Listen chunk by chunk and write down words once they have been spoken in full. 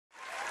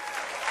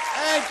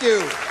Thank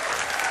you.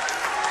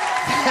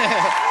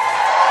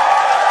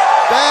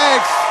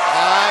 Thanks.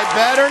 I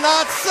better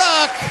not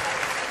suck.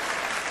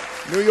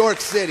 New York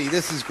City,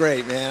 this is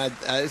great, man.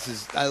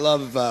 I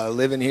love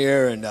living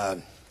here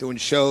and doing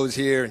shows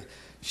here. And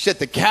shit,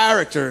 the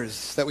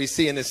characters that we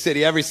see in this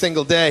city every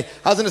single day.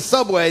 I was in a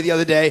subway the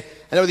other day,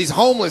 and there were these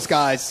homeless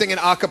guys singing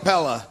a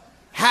cappella.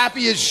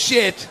 Happy as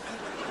shit.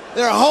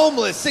 They're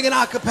homeless, singing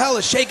a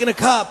cappella, shaking a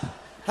cup.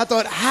 I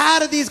thought, how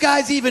did these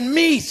guys even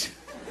meet?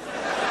 You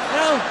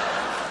know,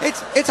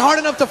 it's hard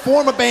enough to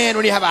form a band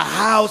when you have a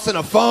house and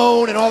a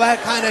phone and all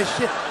that kind of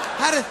shit.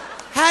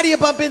 How do you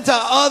bump into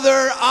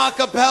other a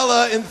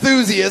cappella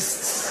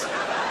enthusiasts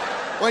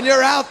when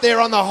you're out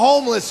there on the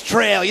homeless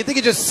trail? You think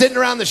you're just sitting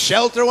around the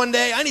shelter one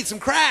day? I need some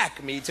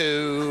crack. Me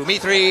too. Me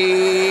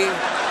three.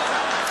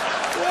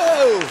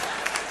 Whoa.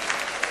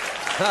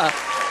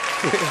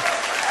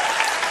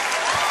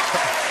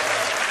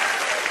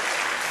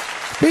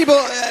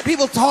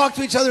 People talk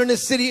to each other in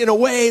this city in a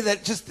way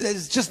that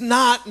is just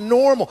not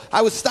normal.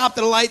 I was stopped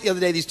at a light the other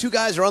day. These two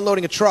guys are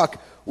unloading a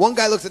truck. One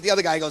guy looks at the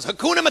other guy and goes,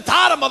 Hakuna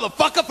Matata,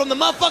 motherfucker, from the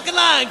motherfucking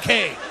Lion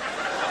King.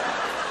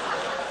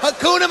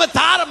 Hakuna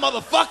Matata,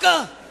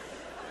 motherfucker.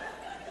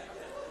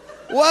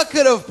 What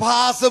could have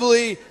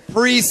possibly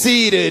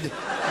preceded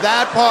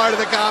that part of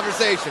the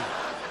conversation?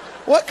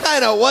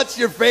 What's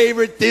your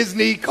favorite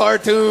Disney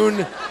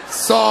cartoon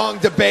song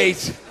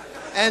debate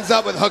ends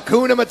up with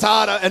Hakuna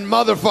Matata and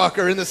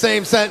motherfucker in the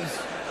same sentence?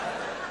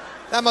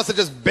 That must have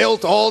just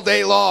built all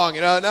day long,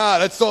 you know? Nah,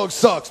 that song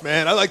sucks,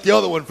 man. I like the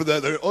other one for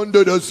that. They're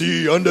under the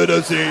sea, under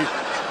the sea.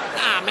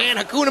 Nah, man,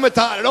 Hakuna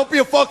Matata. Don't be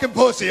a fucking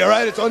pussy, all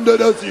right? It's under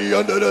the sea,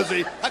 under the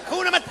sea.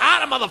 Hakuna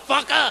Matata,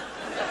 motherfucker.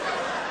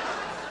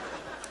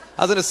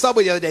 I was in a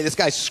subway the other day. This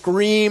guy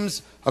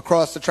screams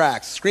across the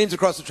tracks. He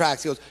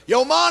goes,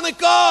 yo,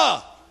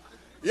 Monica!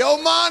 Yo,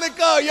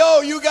 Monica!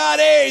 Yo, you got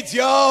AIDS,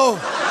 yo!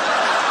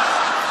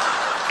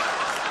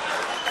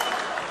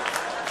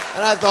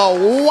 And I thought,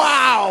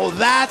 wow,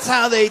 that's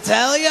how they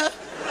tell you?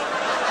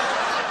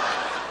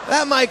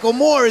 That Michael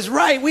Moore is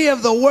right. We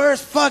have the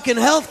worst fucking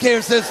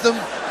healthcare system.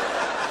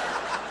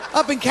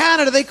 Up in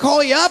Canada, they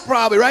call you up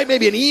probably, right?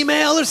 Maybe an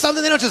email or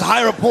something. They don't just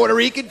hire a Puerto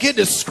Rican kid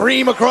to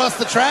scream across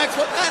the tracks.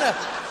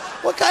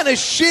 What kind of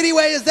shitty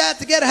way is that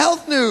to get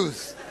health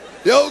news?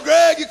 Yo,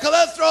 Greg, your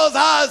cholesterol's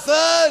high,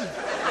 son.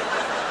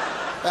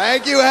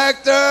 Thank you,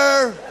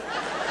 Hector.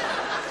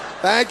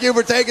 Thank you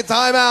for taking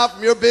time out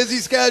from your busy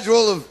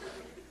schedule of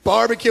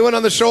barbecuing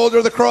on the shoulder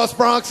of the Cross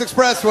Bronx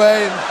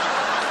Expressway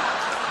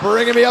and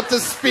bringing me up to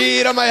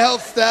speed on my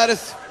health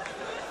status.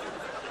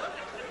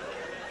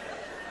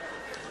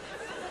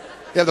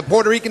 You have the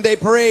Puerto Rican Day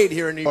Parade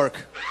here in New York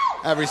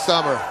every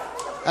summer.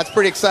 That's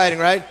pretty exciting,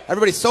 right?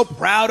 Everybody's so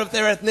proud of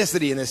their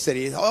ethnicity in this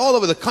city. All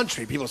over the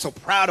country, people are so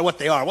proud of what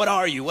they are. What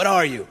are you? What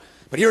are you?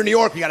 But here in New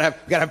York, we gotta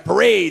have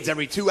parades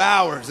every 2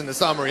 hours in the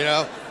summer, you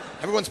know?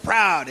 Everyone's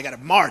proud. They gotta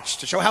march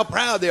to show how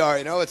proud they are,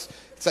 you know? It's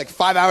like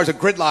 5 hours of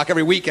gridlock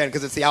every weekend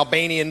because it's the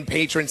Albanian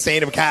patron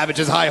saint of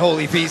cabbage's high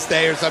holy feast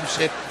day or some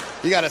shit.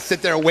 You gotta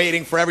sit there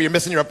waiting forever. You're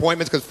missing your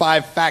appointments because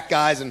 5 fat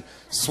guys in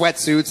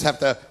sweatsuits have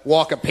to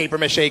walk a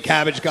papier-mâché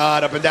cabbage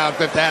god up and down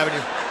Fifth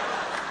Avenue.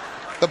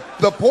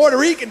 The Puerto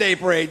Rican Day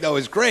Parade, though,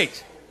 is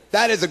great.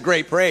 That is a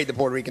great parade, the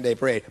Puerto Rican Day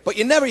Parade. But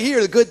you never hear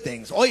the good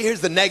things. All you hear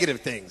is the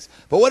negative things.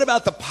 But what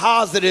about the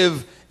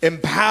positive,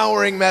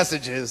 empowering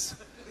messages,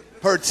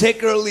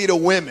 particularly to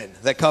women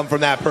that come from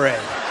that parade?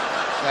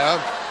 You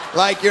know?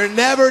 Like, you're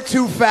never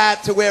too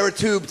fat to wear a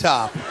tube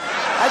top.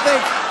 I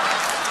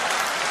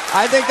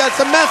think that's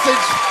a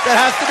message that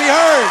has to be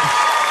heard.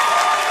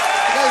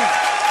 Because,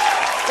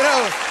 you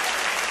know,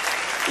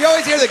 you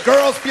always hear that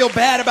girls feel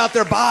bad about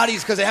their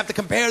bodies because they have to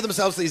compare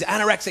themselves to these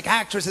anorexic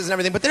actresses and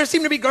everything. But there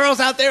seem to be girls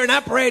out there in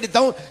that parade that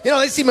don't, you know,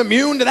 they seem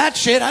immune to that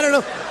shit. I don't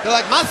know. They're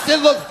like, my sit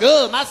looks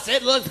good. My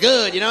sit looks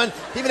good, you know. And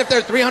even if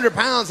they're 300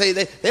 pounds, they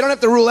don't have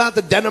to rule out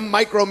the denim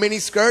micro mini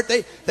skirt.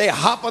 They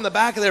hop on the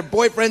back of their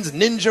boyfriend's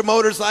ninja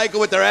motorcycle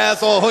with their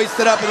ass all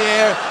hoisted up in the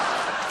air.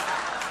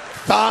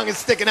 Thong is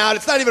sticking out.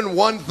 It's not even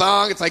one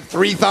thong. It's like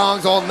 3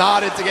 thongs all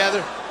knotted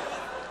together.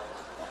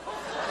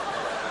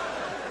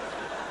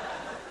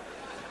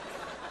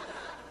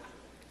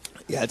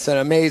 Yeah, it's an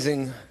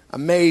amazing,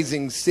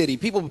 amazing city.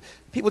 People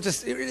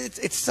just,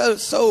 it's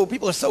so,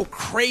 people are so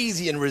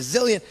crazy and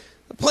resilient.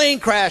 The plane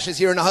crashes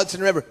here in the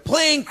Hudson River.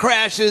 Plane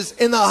crashes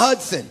in the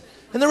Hudson.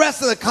 In the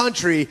rest of the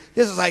country,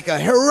 this is like a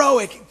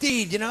heroic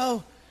deed, you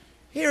know?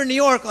 Here in New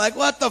York, like,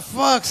 what the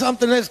fuck?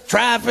 There's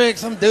traffic,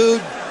 some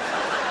dude.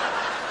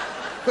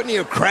 Couldn't he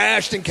have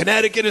crashed in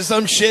Connecticut or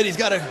some shit? He's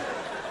got to...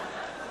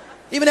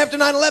 Even after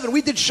 9/11,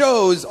 we did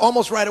shows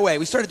almost right away.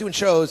 We started doing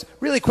shows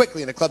really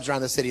quickly in the clubs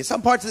around the city. In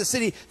some parts of the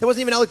city, there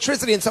wasn't even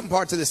electricity in some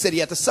parts of the city.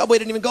 Yet the subway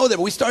didn't even go there.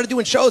 But we started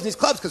doing shows in these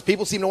clubs because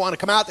people seemed to want to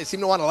come out. They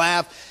seemed to want to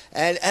laugh.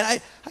 And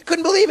I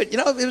couldn't believe it. You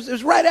know, it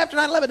was right after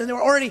 9/11, and there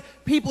were already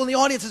people in the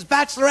audiences,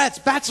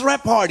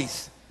 bachelorette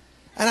parties.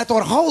 And I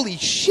thought, holy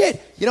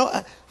shit. You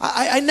know,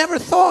 I never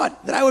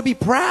thought that I would be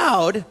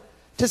proud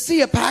to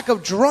see a pack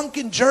of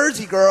drunken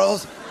Jersey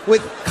girls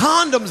with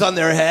condoms on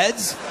their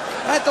heads.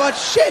 And I thought,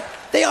 shit.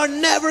 They are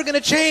never going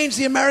to change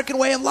the American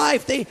way of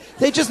life. They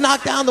just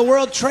knocked down the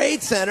World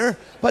Trade Center,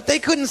 but they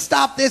couldn't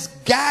stop this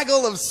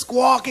gaggle of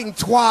squawking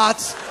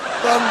twats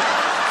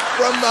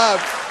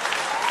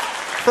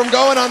from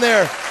going on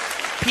their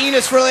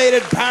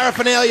penis-related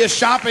paraphernalia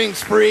shopping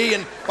spree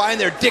and buying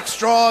their dick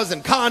straws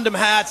and condom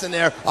hats and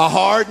their "a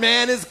hard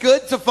man is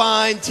good to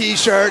find"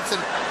 t-shirts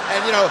and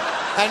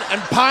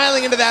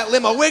piling into that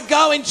limo. We're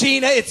going,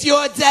 Gina. It's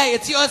your day.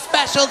 It's your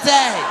special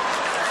day.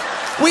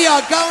 We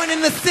are going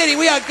in the city.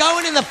 We are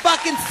going in the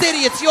fucking city.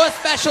 It's your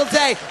special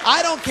day.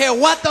 I don't care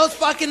what those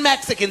fucking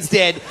Mexicans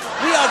did.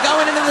 We are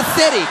going into the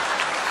city.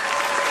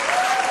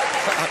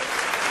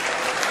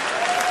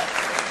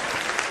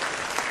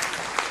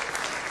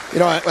 You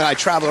know, when I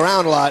travel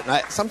around a lot,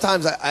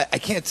 sometimes I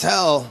can't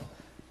tell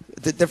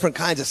the different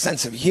kinds of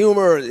sense of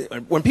humor.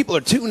 When people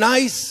are too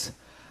nice,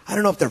 I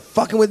don't know if they're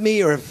fucking with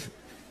me or if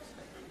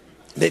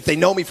they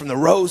know me from the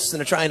roast and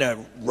they're trying to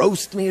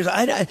roast me.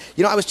 I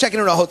was checking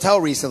into a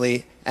hotel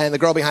recently, and the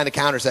girl behind the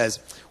counter says,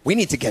 "We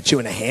need to get you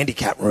in a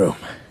handicap room."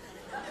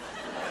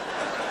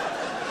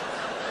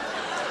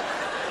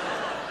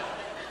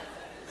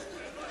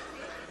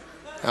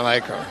 I'm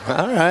like,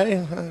 all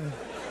right.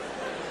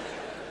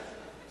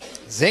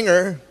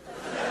 Zinger.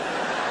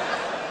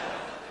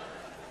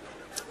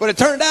 But it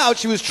turned out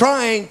she was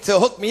trying to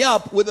hook me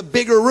up with a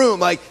bigger room.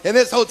 Like, in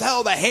this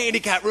hotel, the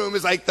handicap room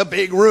is like the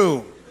big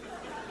room.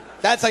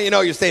 That's how you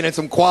know you're staying in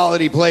some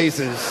quality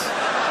places.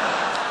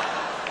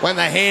 When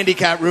the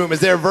handicap room is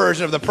their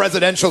version of the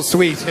presidential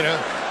suite, you know.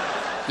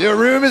 "Your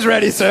room is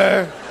ready,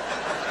 sir."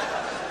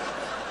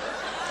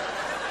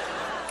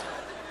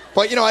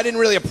 But, you know, I didn't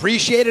really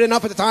appreciate it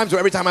enough at the time, so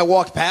every time I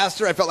walked past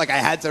her, I felt like I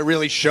had to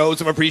really show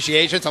some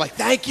appreciation. So I'm like,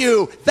 thank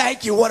you,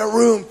 what a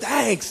room,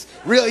 thanks.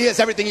 Really is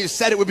everything you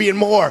said it would be and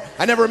more.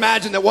 I never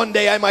imagined that one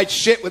day I might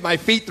shit with my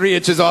feet 3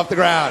 inches off the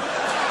ground.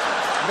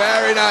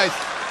 Very nice.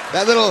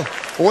 That little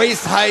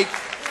waist height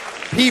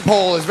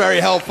peephole is very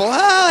helpful.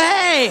 Oh,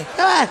 hey,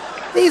 come on.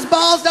 These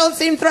balls don't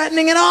seem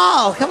threatening at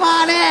all. Come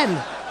on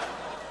in.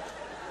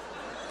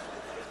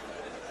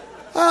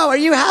 Oh, are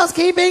you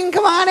housekeeping?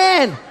 Come on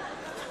in.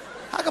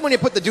 How come when you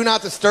put the "do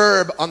not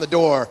disturb" on the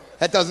door,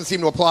 that doesn't seem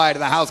to apply to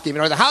the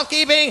housekeeping? Or the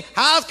housekeeping,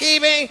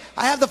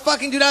 I have the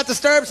fucking "do not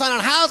disturb" sign on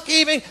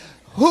housekeeping.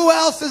 Who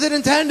else is it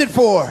intended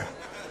for?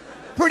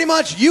 Pretty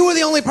much you were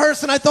the only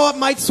person I thought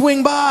might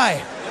swing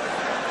by.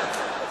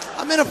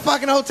 I'm in a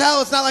fucking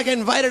hotel. It's not like I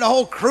invited a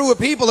whole crew of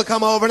people to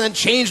come over and then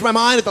changed my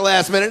mind at the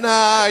last minute.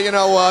 Nah, you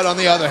know what, on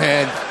the other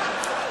hand,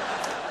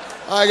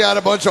 I got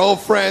a bunch of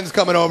old friends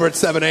coming over at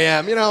 7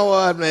 a.m. You know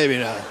what, maybe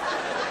not.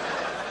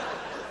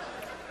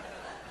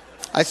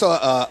 I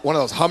saw one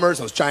of those Hummers,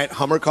 those giant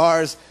Hummer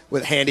cars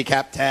with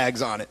handicap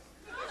tags on it.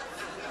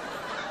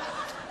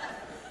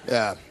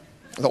 Yeah.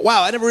 I thought,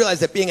 wow, I never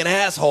realized that being an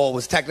asshole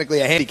was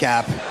technically a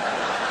handicap.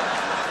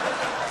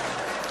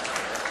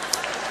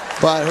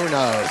 But who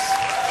knows?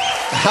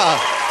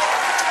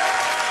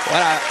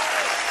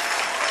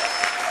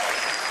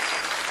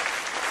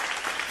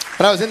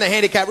 When I was in the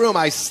handicap room,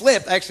 I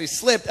actually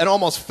slipped and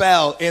almost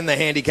fell in the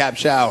handicap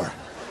shower.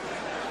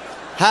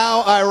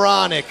 How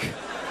ironic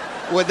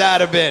would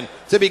that have been?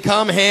 To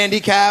become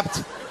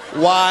handicapped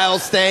while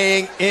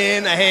staying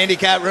in a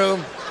handicap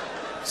room?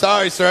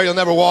 Sorry, sir, you'll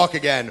never walk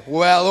again.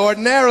 Well,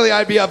 ordinarily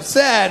I'd be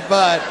upset,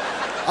 but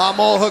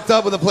I'm all hooked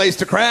up with a place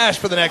to crash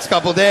for the next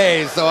couple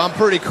days, so I'm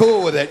pretty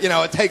cool with it. You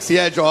know, it takes the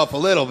edge off a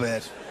little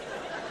bit.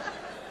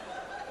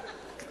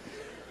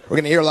 We're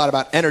going to hear a lot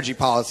about energy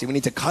policy. We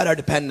need to cut our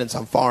dependence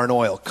on foreign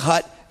oil.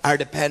 Cut our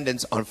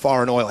dependence on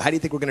foreign oil. How do you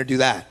think we're going to do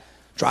that?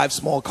 Drive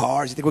small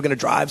cars? You think we're going to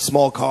drive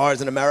small cars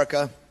in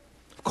America?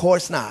 Of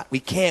course not. We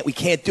can't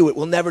do it.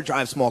 We'll never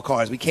drive small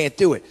cars. We can't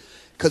do it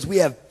because we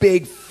have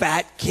big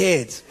fat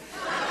kids.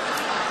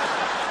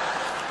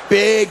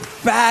 Big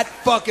fat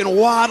fucking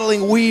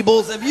waddling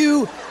weebles. Have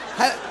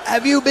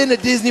you been to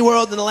Disney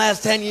World in the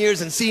last 10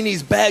 years and seen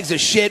these bags of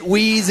shit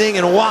wheezing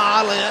and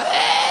waddling?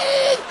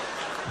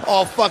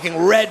 All fucking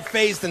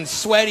red-faced and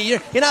sweaty.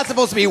 You're not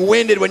supposed to be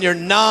winded when you're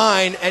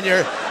 9 and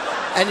you're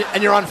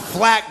on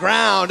flat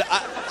ground.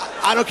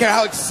 I don't care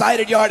how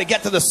excited you are to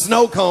get to the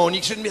snow cone.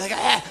 You shouldn't be like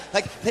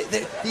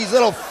these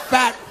little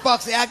fat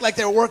fucks. They act like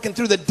they're working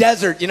through the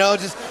desert, you know,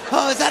 just,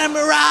 oh, is that a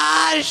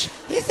mirage?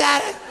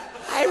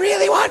 I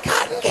really want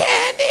cotton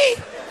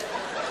candy.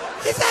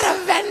 Is that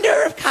a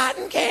vendor of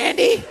cotton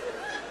candy?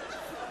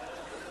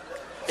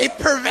 A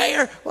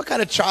purveyor? What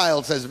kind of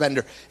child says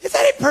vendor? Is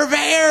that a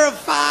purveyor of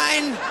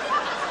fine,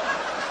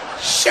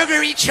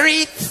 sugary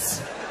treats?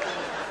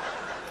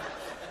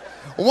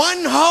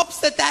 One hopes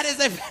that is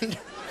a vendor.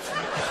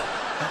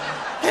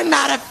 And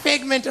not a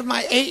figment of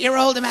my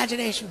 8-year-old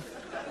imagination.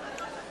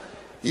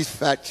 These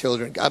fat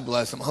children, God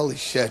bless them, holy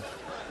shit.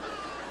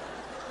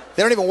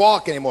 They don't even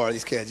walk anymore,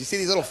 these kids. You see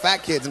these little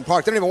fat kids in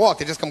parks, they don't even walk,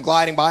 they just come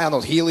gliding by on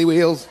those Healy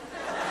wheels.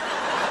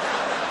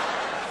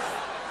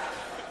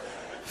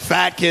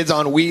 Fat kids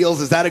on wheels,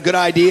 is that a good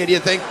idea, do you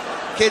think?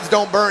 Kids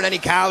don't burn any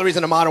calories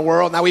in a modern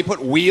world, now we put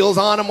wheels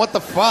on them, what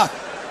the fuck?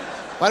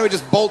 Why don't we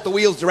just bolt the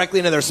wheels directly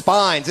into their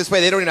spines? This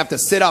way they don't even have to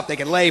sit up. They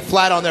can lay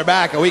flat on their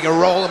back and we can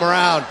roll them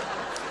around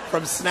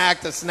from snack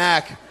to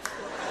snack.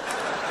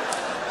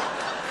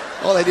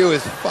 All they do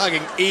is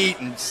fucking eat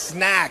and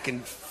snack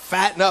and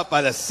fatten up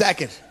by the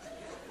second.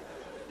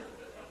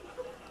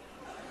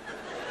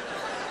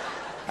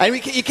 I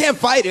mean, you can't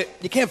fight it.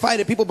 You can't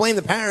fight it. People blame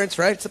the parents,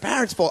 right? It's the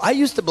parents' fault. I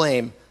used to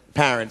blame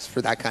parents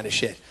for that kind of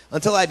shit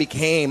until I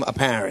became a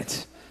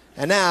parent.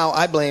 And now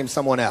I blame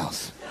someone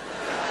else.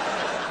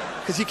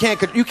 Because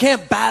you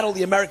can't battle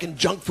the American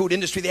junk food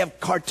industry. They have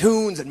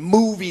cartoons and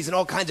movies and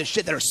all kinds of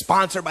shit that are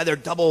sponsored by their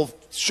double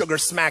sugar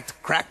smacked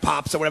crack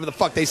pops or whatever the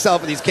fuck they sell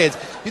for these kids.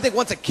 You think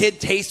once a kid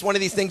tastes one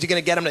of these things, you're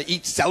going to get them to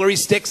eat celery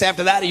sticks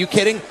after that? Are you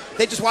kidding?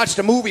 They just watched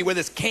a movie where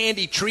this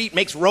candy treat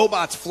makes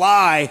robots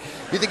fly.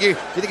 You think you're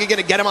going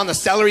to get them on the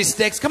celery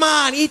sticks? Come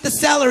on, eat the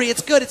celery.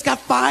 It's good. It's got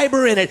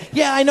fiber in it.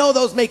 Yeah, I know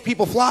those make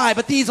people fly,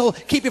 but these will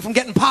keep you from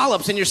getting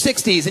polyps in your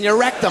 60s and your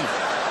rectum.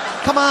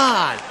 Come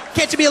on.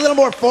 Can't you be a little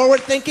more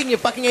forward-thinking, you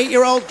fucking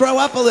 8-year-old? Grow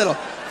up a little.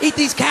 Eat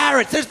these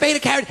carrots. There's beta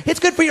carrot.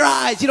 It's good for your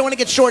eyes. You don't want to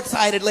get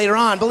short-sighted later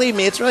on. Believe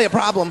me, it's really a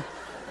problem.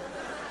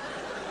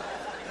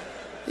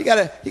 You got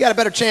a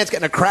better chance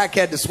getting a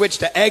crackhead to switch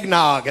to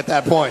eggnog at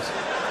that point.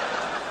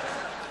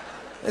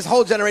 This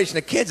whole generation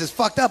of kids is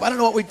fucked up. I don't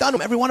know what we've done to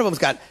them. Every one of them's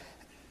got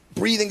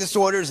breathing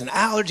disorders and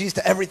allergies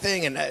to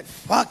everything, and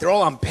fuck, they're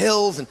all on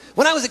pills. And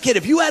when I was a kid,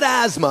 if you had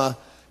asthma,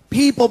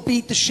 people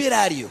beat the shit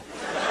out of you.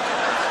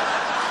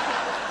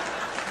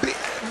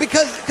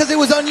 Because it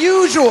was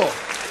unusual.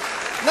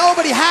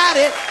 Nobody had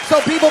it, so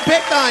people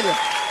picked on you.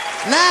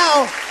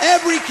 Now,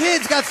 every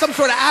kid's got some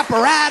sort of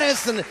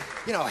apparatus and,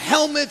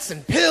 helmets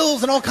and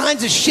pills and all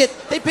kinds of shit.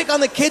 They pick on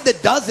the kid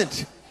that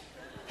doesn't.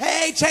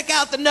 Hey, check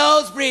out the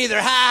nose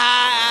breather. Ha,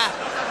 ha,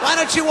 ha. Why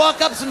don't you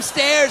walk up some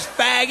stairs,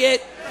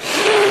 faggot?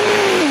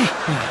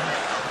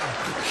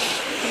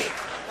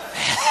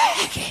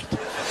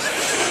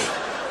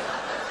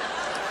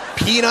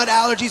 Peanut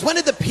allergies. When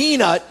did the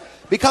peanut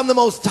become the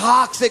most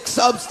toxic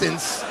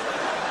substance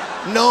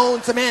known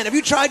to man? Have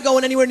you tried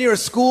going anywhere near a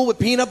school with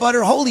peanut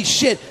butter? Holy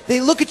shit. They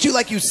look at you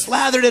like you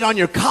slathered it on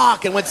your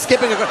cock and went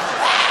skipping across.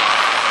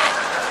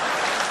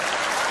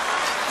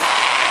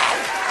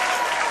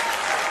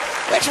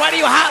 Which one of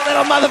you hot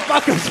little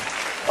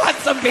motherfuckers want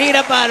some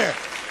peanut butter?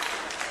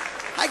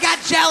 I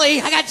got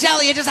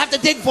jelly. You just have to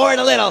dig for it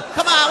a little.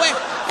 Come on.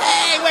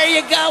 Where are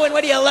you going?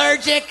 What, are you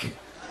allergic?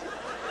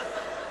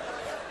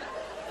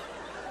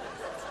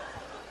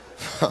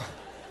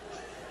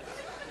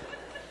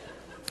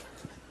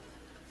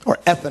 Or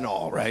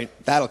ethanol, right?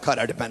 That'll cut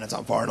our dependence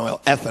on foreign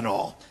oil.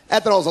 Ethanol.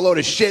 Ethanol is a load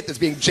of shit that's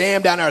being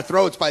jammed down our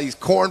throats by these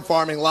corn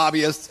farming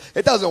lobbyists.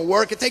 It doesn't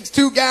work. It takes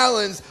 2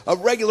 gallons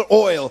of regular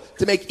oil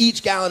to make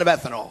each gallon of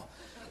ethanol.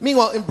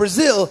 Meanwhile, in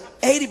Brazil,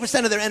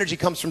 80% of their energy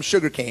comes from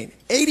sugarcane.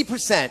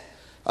 80%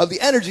 of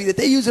the energy that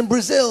they use in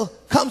Brazil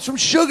comes from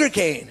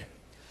sugarcane.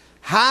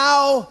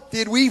 How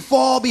did we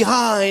fall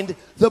behind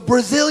the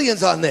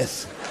Brazilians on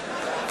this?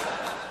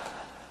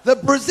 The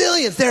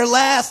Brazilians, their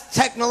last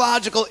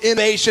technological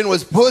innovation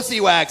was pussy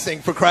waxing,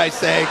 for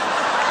Christ's sake.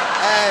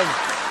 And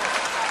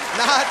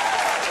not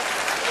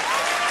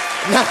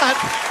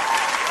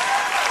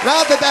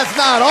that that's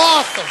not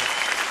awesome.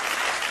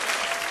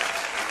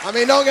 I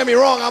mean, don't get me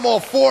wrong, I'm all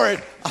for it.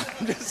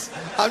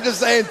 I'm just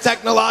saying,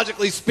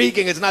 technologically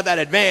speaking, it's not that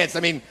advanced. I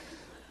mean,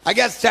 I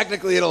guess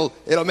technically it'll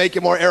make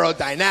you more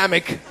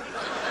aerodynamic.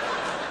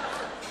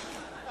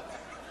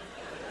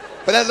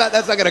 But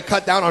that's not going to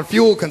cut down on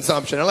fuel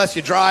consumption unless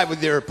you drive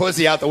with your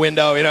pussy out the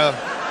window, I'm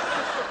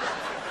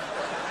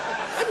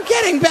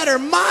getting better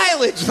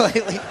mileage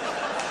lately.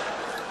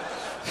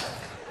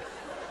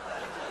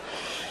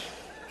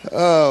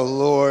 Oh,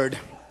 Lord.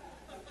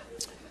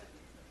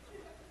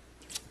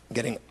 I'm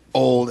getting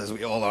old, as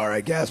we all are, I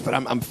guess, but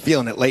I'm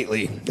feeling it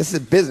lately. This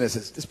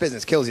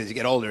business kills you as you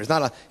get older. You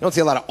don't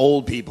see a lot of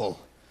old people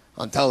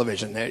on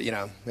television. We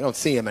don't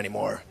see them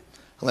anymore.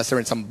 Unless they're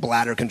in some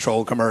bladder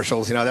control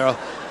commercials,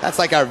 that's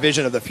like our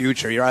vision of the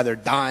future. You're either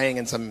dying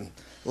in some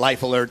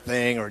life alert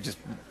thing or just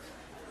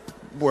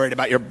worried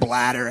about your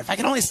bladder. If I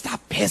could only stop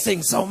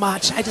pissing so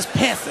much, I just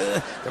piss.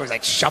 They're always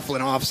like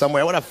shuffling off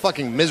somewhere. What a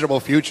fucking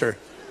miserable future.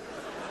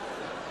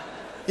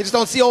 You just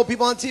don't see old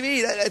people on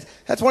TV.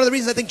 That's one of the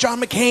reasons I think John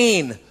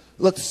McCain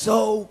looked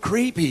so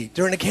creepy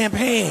during the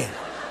campaign.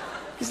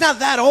 He's not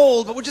that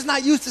old, but we're just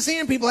not used to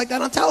seeing people like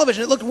that on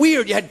television. It looked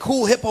weird. You had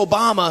cool hip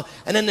Obama,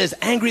 and then this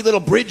angry little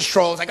bridge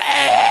troll. It's like,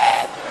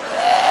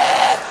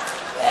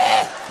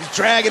 he's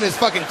dragging his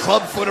fucking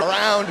club foot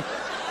around.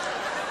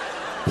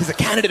 He's a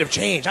candidate of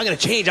change. I'm going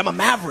to change. I'm a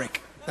maverick.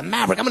 The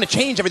maverick. I'm going to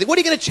change everything. What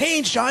are you going to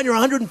change, John? You're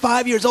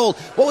 105 years old.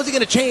 What was he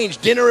going to change?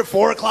 Dinner at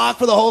 4 o'clock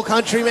for the whole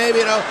country,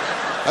 maybe,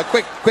 A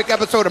quick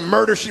episode of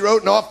Murder, She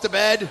Wrote, and off to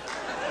bed.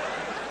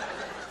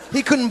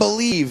 He couldn't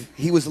believe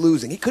he was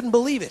losing. He couldn't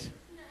believe it.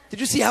 Did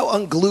you see how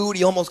unglued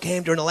he almost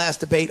came during the last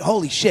debate?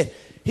 Holy shit.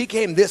 He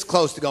came this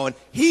close to going,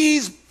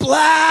 he's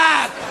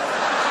black!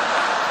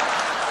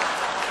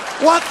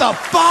 What the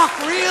fuck,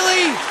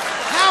 really?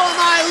 How am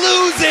I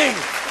losing?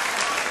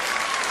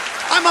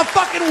 I'm a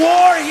fucking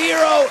war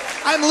hero.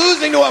 I'm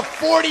losing to a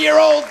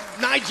 40-year-old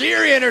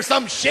Nigerian or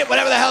some shit,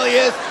 whatever the hell he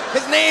is.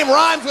 His name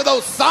rhymes with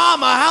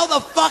Osama. How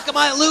the fuck am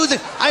I losing?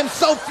 I'm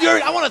so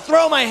furious. I want to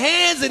throw my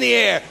hands in the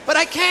air, but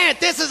I can't.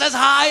 This is as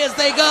high as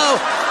they go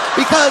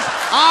because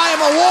I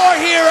am a war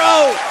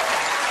hero.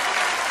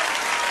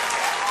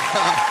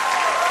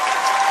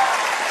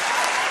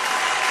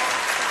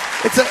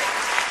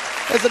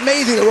 It's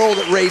amazing the role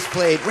that race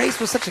played. Race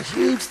was such a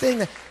huge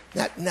thing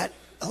that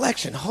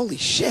election. Holy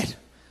shit.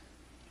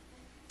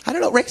 I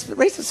don't know.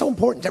 Race is so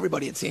important to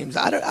everybody. It seems.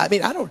 I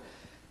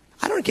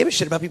don't give a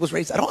shit about people's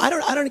race. I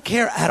don't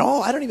care at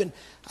all.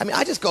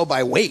 I just go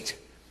by weight,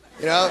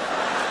 you know.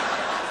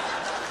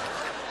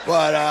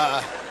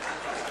 But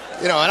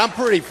you know, and I'm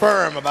pretty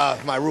firm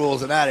about my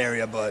rules in that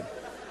area. But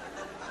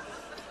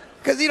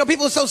because you know,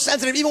 people are so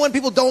sensitive. Even when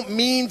people don't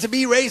mean to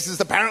be racist,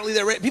 apparently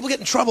people get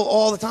in trouble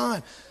all the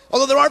time.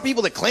 Although there are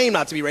people that claim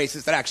not to be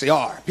racist that actually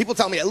are. People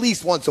tell me at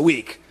least once a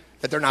week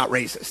that they're not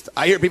racist.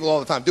 I hear people all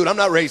the time, dude, I'm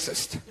not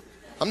racist.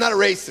 I'm not a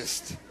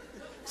racist.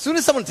 As soon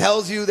as someone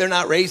tells you they're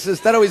not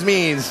racist, that always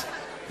means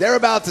they're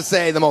about to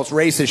say the most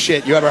racist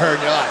shit you ever heard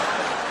in your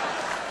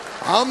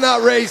life. I'm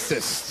not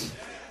racist.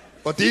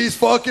 But these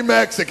fucking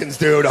Mexicans,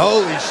 dude,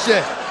 holy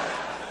shit.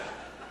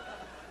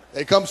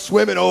 They come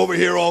swimming over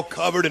here all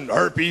covered in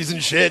herpes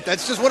and shit.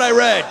 That's just what I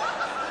read.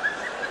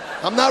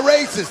 I'm not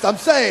racist. I'm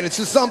saying it's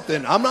just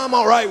something. I'm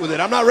all right with it.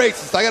 I'm not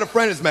racist. I got a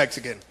friend who's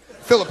Mexican.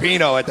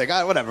 Filipino, I think.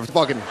 Whatever.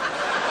 Fucking...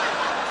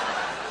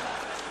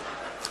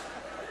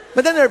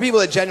 But then there are people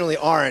that genuinely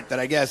aren't, that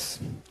I guess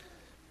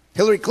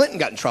Hillary Clinton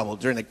got in trouble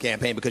during the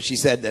campaign because she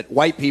said that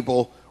white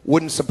people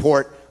wouldn't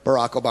support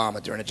Barack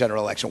Obama during a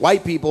general election.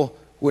 White people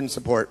wouldn't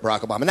support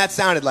Barack Obama. And that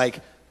sounded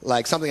like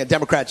something a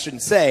Democrat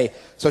shouldn't say,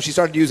 so she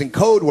started using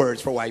code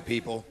words for white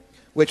people,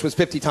 which was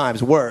 50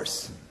 times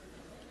worse.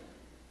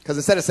 Because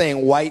instead of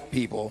saying white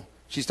people,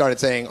 she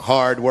started saying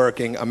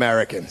hard-working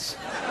Americans.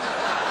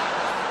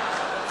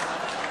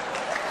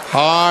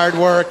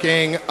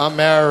 Hard-working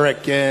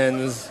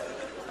Americans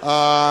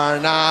are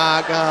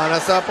not gonna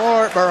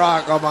support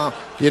Barack Obama.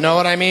 You know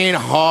what I mean?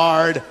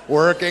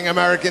 Hard-working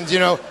Americans, you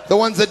know, the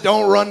ones that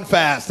don't run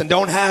fast and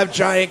don't have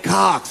giant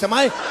cocks. Am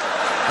I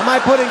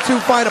putting too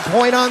fine a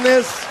point on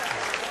this?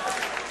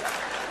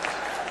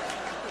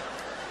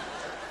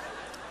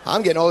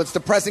 I'm getting old. It's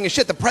depressing as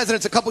shit. The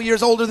president's a couple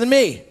years older than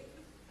me. Do you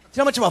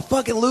know how much of a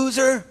fucking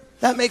loser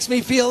that makes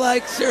me feel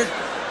like? Sir?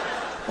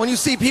 When you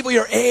see people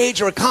your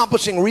age are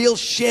accomplishing real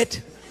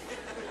shit.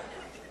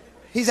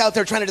 He's out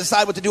there trying to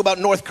decide what to do about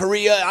North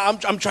Korea.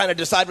 I'm trying to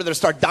decide whether to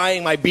start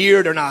dyeing my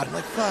beard or not. I'm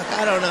like, fuck,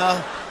 I don't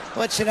know.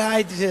 What should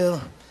I do? You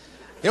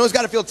know who's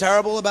got to feel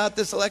terrible about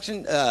this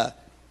election?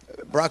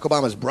 Barack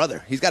Obama's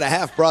brother. He's got a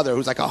half-brother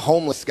who's like a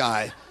homeless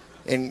guy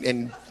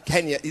in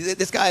Kenya.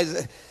 This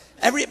guy's...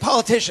 Every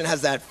politician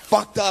has that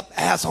fucked up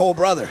asshole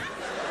brother.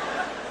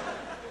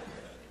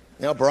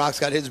 You know, Barack's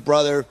got his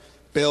brother.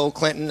 Bill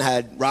Clinton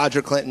had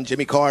Roger Clinton.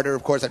 Jimmy Carter,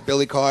 of course, had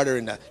Billy Carter.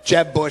 And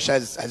Jeb Bush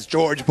has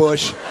George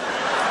Bush.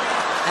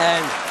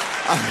 And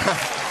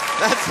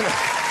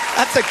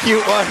that's a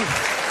cute one.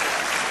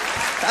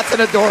 That's an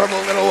adorable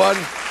little one.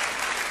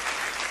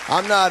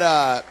 I'm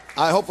not,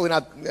 hopefully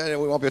not, we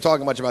won't be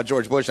talking much about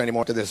George Bush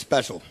anymore to this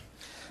special.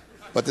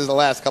 But this is the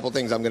last couple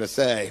things I'm going to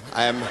say.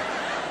 I'm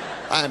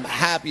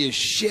happy as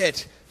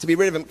shit to be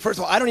rid of him. First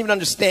of all, I don't even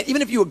understand.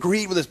 Even if you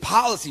agreed with his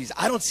policies,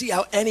 I don't see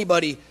how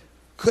anybody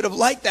could have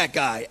liked that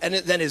guy. And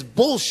then his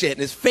bullshit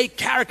and his fake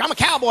character. I'm a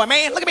cowboy,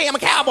 man. Look at me. I'm a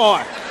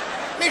cowboy.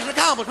 Mission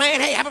accomplished, man.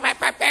 Hey,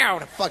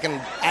 fucking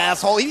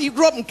asshole. He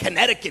grew up in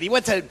Connecticut. He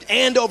went to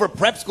Andover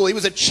Prep School. He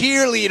was a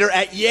cheerleader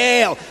at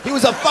Yale. He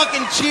was a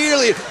fucking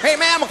cheerleader. Hey,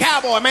 man, I'm a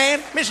cowboy,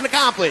 man. Mission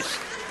accomplished.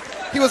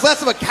 He was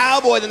less of a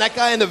cowboy than that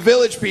guy in the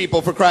Village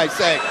People, for Christ's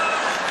sake.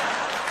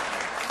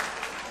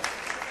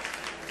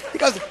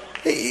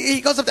 He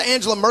goes up to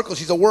Angela Merkel.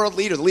 She's a world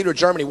leader, the leader of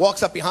Germany.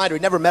 Walks up behind her.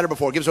 He'd never met her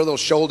before. Gives her a little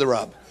shoulder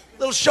rub.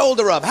 Little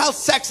shoulder rub. How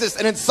sexist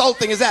and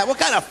insulting is that? What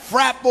kind of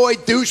frat boy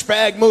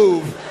douchebag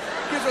move?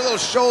 Gives her a little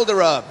shoulder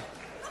rub.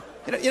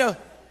 You know,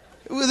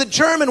 with a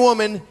German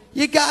woman,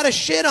 you gotta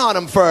shit on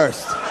him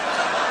first.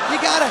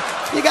 You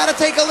gotta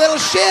take a little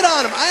shit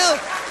on him.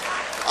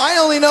 I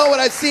only know what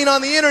I've seen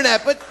on the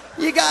internet, but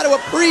you gotta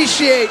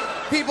appreciate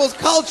people's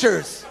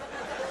cultures.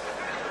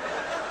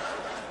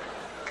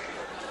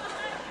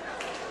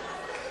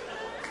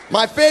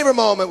 My favorite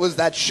moment was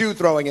that shoe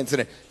throwing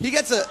incident. He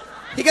gets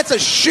a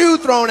shoe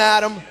thrown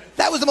at him.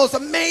 That was the most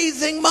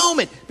amazing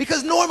moment.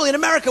 Because normally in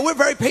America, we're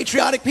very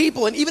patriotic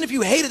people. And even if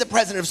you hated the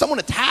president, if someone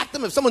attacked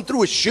him, if someone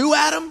threw a shoe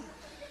at him,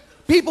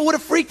 people would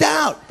have freaked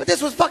out. But this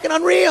was fucking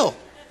unreal.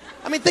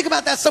 I mean, think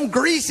about that. Some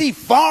greasy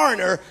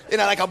foreigner in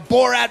like a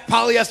Borat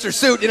polyester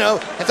suit, you know.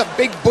 It's a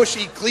big,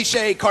 bushy,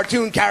 cliche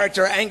cartoon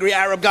character, angry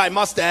Arab guy,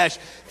 mustache.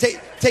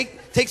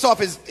 Takes off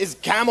his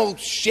camel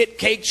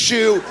shit-caked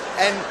shoe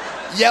and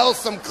yells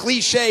some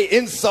cliche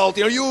insult,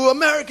 you know, you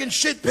American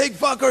shit pig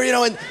fucker, you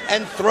know,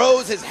 and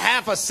throws his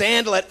half a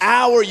sandal at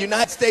our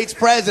United States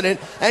president.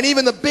 And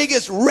even the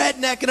biggest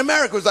redneck in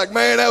America was like,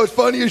 man, that was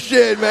funny as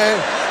shit, man.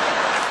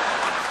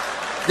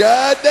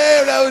 God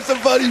damn, that was some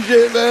funny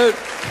shit, man.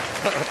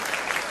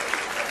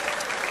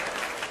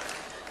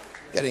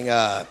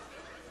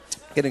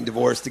 Getting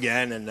divorced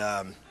again,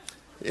 and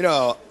you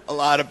know, a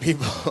lot of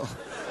people.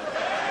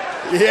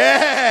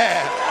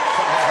 Yeah.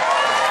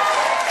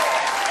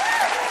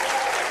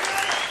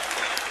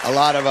 A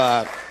lot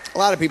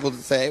of people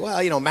say,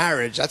 well, you know,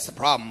 marriage, that's the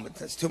problem.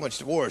 That's too much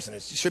divorce, and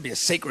it should be a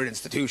sacred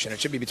institution. It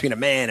should be between a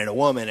man and a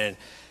woman. And,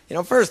 you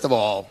know, first of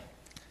all,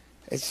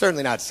 it's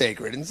certainly not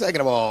sacred. And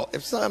second of all,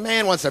 if a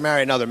man wants to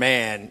marry another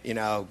man, you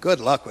know, good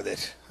luck with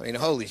it. I mean,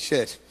 holy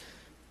shit.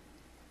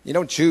 You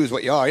don't choose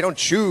what you are. You don't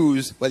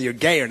choose whether you're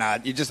gay or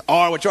not. You just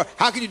are what you are.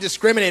 How can you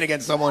discriminate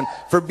against someone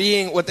for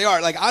being what they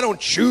are? Like, I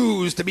don't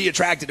choose to be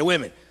attracted to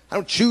women. I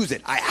don't choose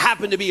it. I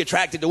happen to be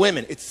attracted to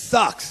women. It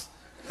sucks.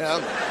 You know?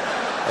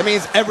 It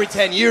means every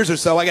 10 years or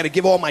so, I got to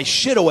give all my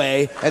shit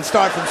away and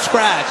start from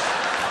scratch.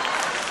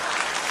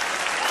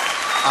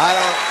 I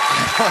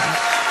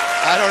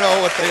don't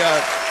know what they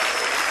are.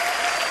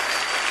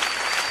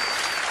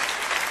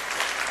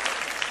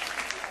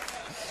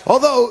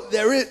 Although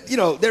there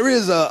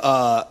is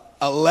a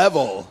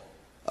level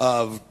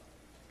of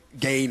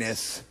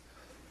gayness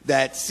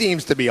that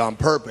seems to be on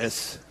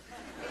purpose.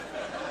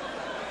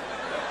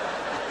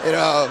 You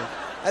know,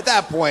 at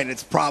that point,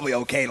 it's probably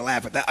okay to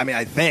laugh at that. I mean,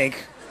 I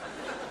think.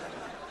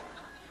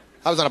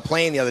 I was on a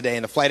plane the other day,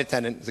 and the flight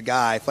attendant is a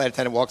guy. Flight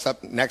attendant walks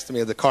up next to me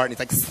with the cart, and he's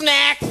like,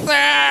 "Snack,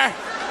 sir!"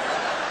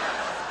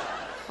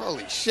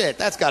 Holy shit,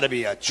 that's got to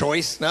be a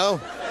choice, no?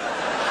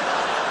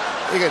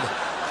 You could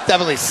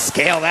definitely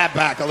scale that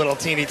back a little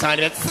teeny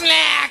tiny bit.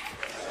 Snack!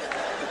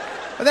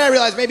 And then I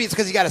realized maybe it's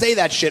because you got to say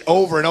that shit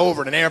over and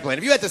over in an airplane.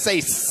 If you had to say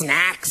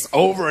snacks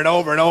over and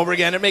over and over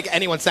again, it'd make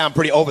anyone sound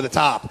pretty over the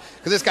top.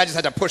 Because this guy just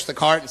had to push the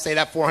cart and say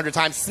that 400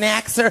 times.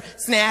 Snack, sir.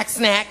 Snack,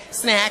 snack.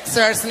 Snack,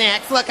 sir.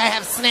 Snacks. Look, I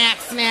have snack,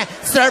 snack.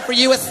 Sir, for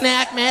you a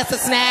snack, miss. A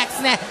snack,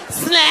 snack.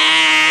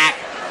 Snack!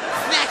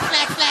 Snack,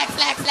 snack, snack,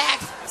 snack, snack.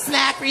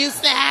 Snack for you,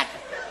 snack.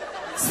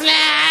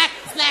 Snack!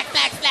 Snack,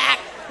 snack, snack.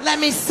 Let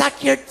me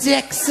suck your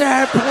dick,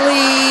 sir,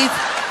 please.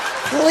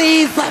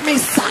 Please let me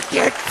suck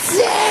your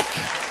dick.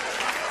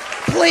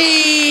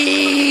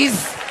 Please.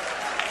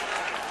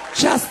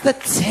 Just the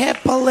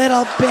tip a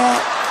little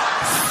bit,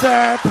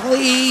 sir,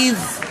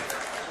 please.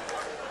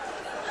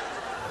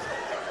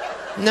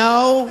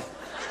 No?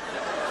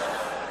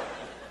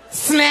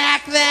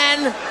 Snack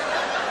then?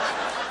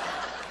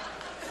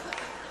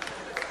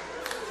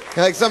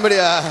 Like somebody,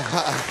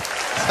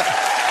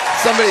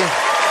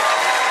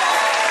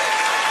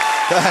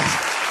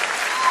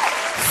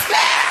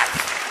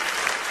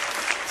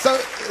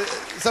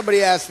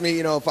 somebody asked me,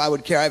 you know, if I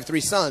would care. I have 3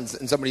 sons,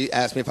 and somebody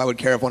asked me if I would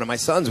care if one of my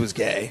sons was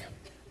gay.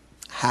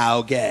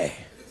 How gay?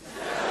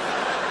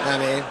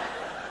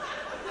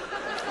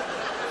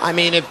 I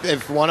mean,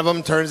 if one of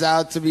them turns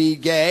out to be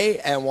gay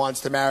and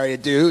wants to marry a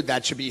dude,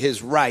 that should be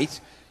his right,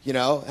 you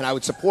know, and I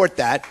would support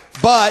that.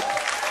 But,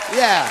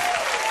 yeah,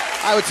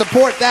 I would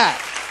support that.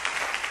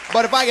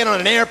 But if I get on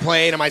an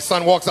airplane and my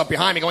son walks up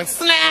behind me going,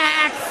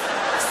 "Snacks!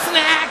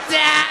 Snack,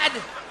 Dad!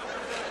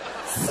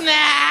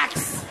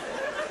 Snacks!"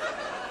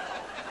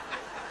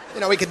 You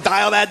know, we could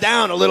dial that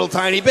down a little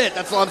tiny bit.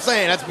 That's all I'm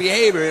saying. That's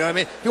behavior, you know what I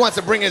mean? If he wants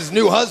to bring his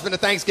new husband to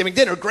Thanksgiving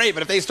dinner, great.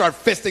 But if they start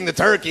fisting the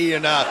turkey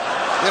and, you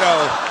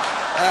know,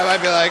 I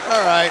might be like,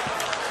 all right.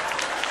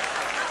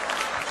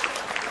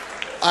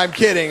 I'm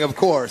kidding, of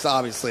course,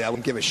 obviously. I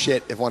wouldn't give a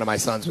shit if one of my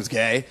sons was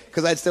gay,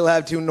 because I'd still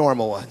have 2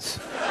 normal ones.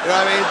 You know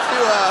what I mean?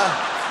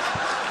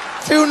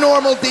 2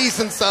 normal,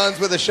 decent sons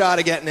with a shot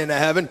of getting into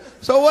heaven.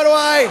 So what do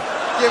I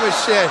give a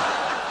shit?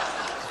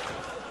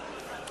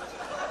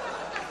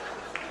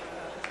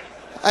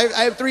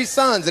 I have 3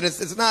 sons, and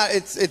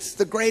it's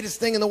the greatest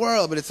thing in the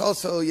world, but it's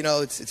also, you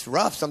know, it's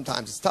rough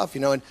sometimes. It's tough,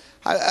 you know. And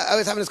I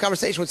was having this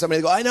conversation with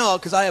somebody. They go, "I know,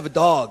 because I have a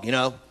dog, you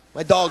know.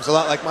 My dog's a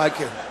lot like my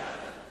kid."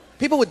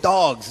 People with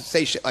dogs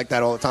say shit like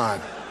that all the time.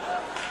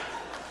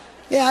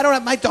 Yeah, I don't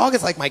have, my dog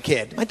is like my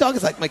kid. My dog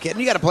is like my kid. And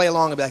you got to play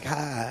along and be like,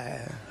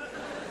 "Hi."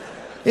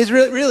 Is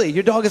really,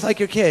 your dog is like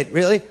your kid,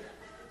 really?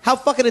 How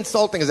fucking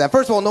insulting is that?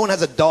 First of all, no one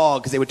has a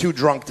dog because they were too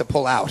drunk to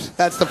pull out.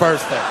 That's the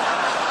first thing.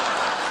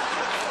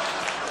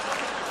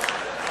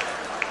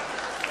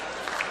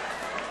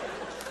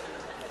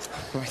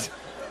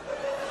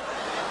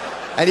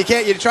 And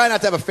you try not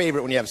to have a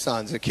favorite when you have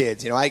sons or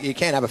kids. You know, you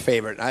can't have a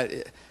favorite.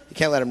 You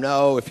can't let them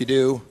know if you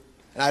do.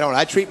 And I don't.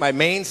 I treat my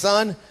main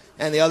son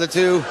and the other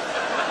 2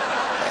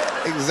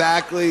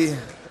 exactly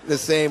the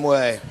same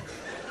way.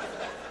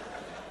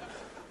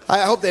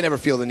 I hope they never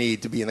feel the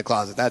need to be in the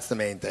closet. That's the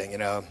main thing, you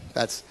know.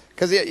 That's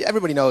because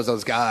everybody knows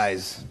those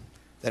guys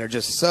that are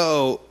just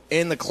so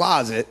in the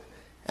closet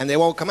and they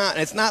won't come out.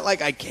 And it's not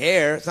like I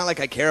care. It's not like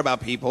I care about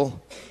people.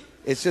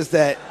 It's just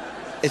that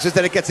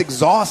it gets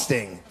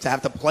exhausting to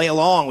have to play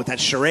along with that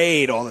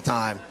charade all the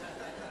time.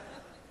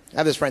 I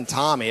have this friend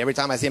Tommy. Every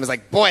time I see him, he's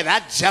like, "Boy,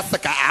 that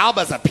Jessica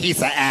Alba's a piece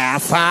of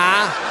ass,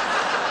 huh?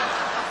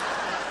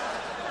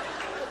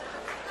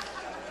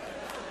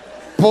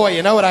 Boy,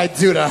 you know what I'd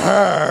do to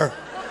her?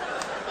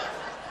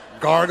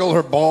 Gargle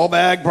her ball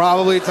bag,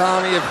 probably,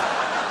 Tommy, if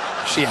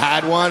she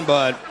had one,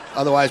 but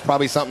Otherwise,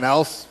 probably something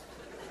else.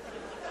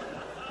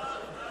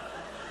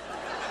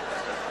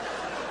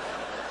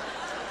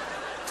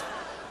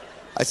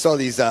 I saw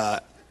these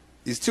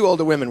two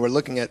older women were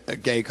looking at a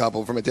gay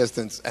couple from a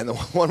distance, and the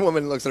one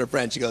woman looks at her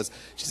friend. She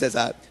says,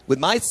 with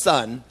my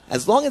son,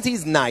 as long as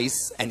he's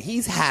nice and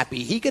he's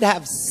happy, he could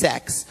have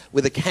sex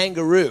with a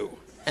kangaroo,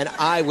 and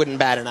I wouldn't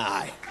bat an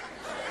eye.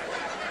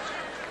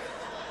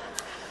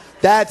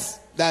 That's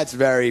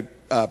very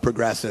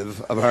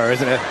progressive of her,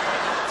 isn't it?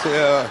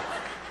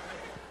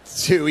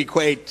 To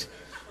equate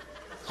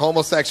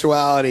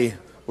homosexuality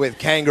with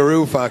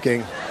kangaroo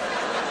fucking.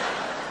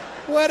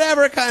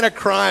 Whatever kind of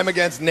crime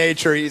against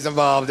nature he's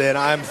involved in,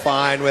 I'm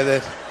fine with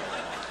it.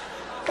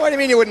 What do you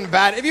mean you wouldn't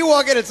bat? If you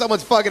walk in and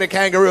someone's fucking a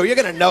kangaroo, you're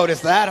going to notice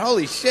that.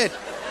 Holy shit.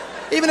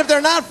 Even if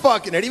they're not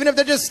fucking it, even if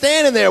they're just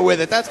standing there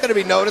with it, that's going to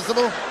be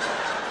noticeable.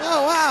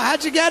 Oh, wow,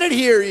 how'd you get it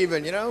here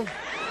even, you know?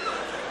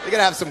 You're going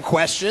to have some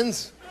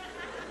questions.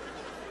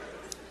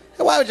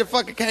 Why would you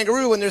fuck a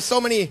kangaroo when there's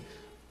so many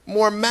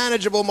more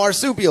manageable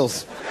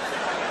marsupials?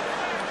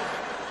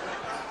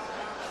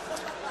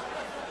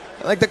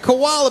 Like the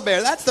koala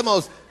bear, that's the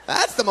most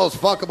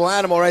fuckable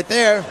animal right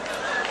there.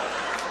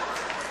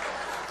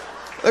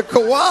 The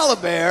koala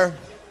bear.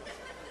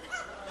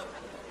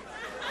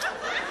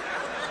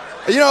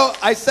 You know,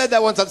 I said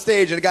that once on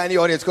stage and a guy in the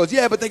audience goes,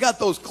 yeah, but they got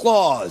those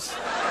claws.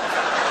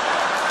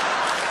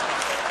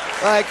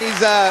 Like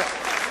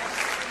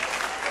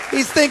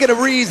he's thinking of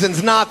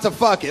reasons not to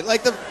fuck it.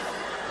 Like the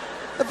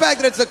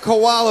fact that it's a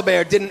koala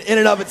bear didn't in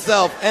and of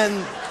itself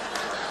end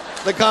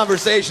the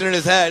conversation in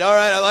his head. All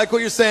right, I like what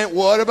you're saying.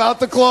 What about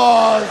the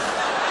claws?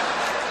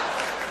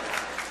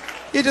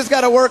 You just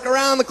got to work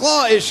around the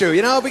claw issue.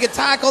 You know, if we could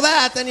tackle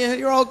that, then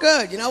you're all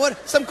good. You know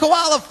what? Some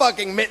koala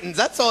fucking mittens.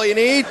 That's all you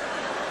need.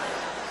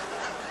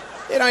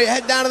 You know, you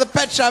head down to the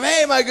pet shop.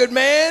 Hey, my good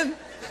man.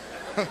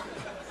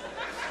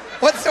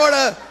 What sort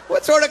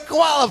of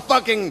koala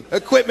fucking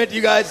equipment do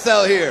you guys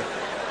sell here?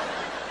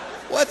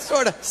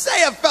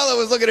 Say a fella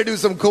was looking to do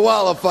some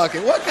koala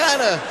fucking.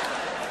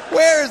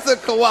 Where's the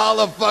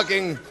koala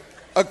fucking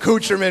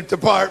accoutrement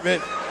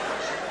department?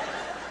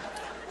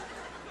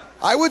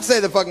 I would say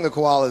that fucking the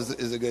koala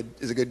is a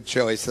good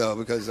choice though,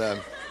 because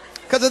of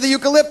the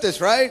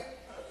eucalyptus, right?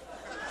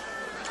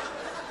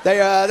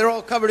 They're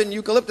all covered in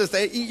eucalyptus.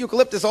 They eat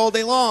eucalyptus all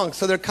day long,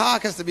 so their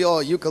cock has to be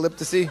all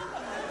eucalyptusy.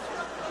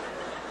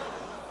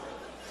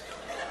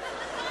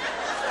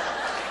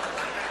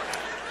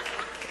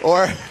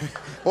 Or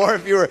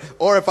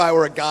if I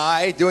were a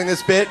guy doing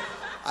this bit,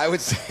 I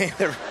would say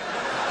that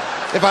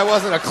if I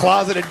wasn't a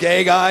closeted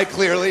gay guy,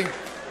 clearly.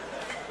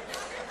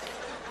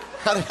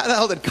 How the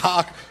hell did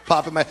cock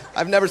pop in my...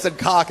 I've never said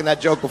cock in that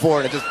joke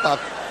before, and it just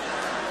popped.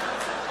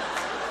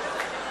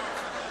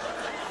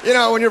 You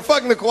know, when you're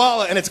fucking the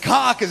koala and its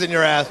cock is in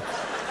your ass.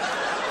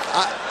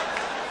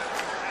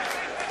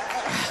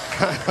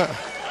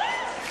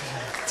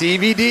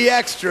 DVD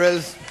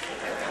extras.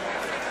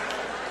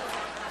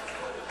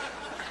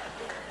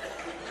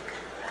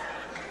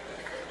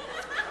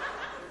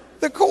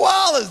 The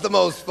koala's the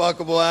most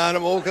fuckable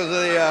animal because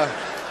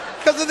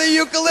of the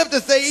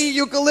eucalyptus. They eat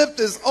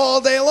eucalyptus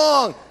all day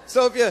long.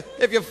 So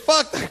if you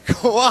fuck the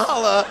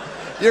koala,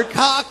 your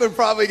cock would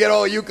probably get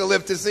all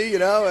eucalyptusy, you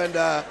know, and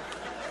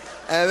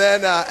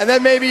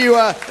then maybe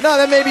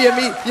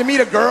you meet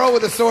a girl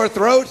with a sore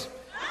throat,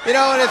 you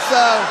know, and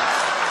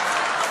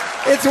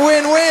it's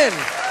win-win.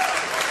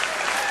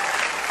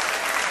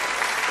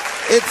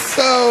 It's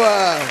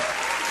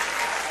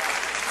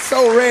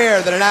so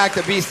rare that an act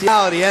of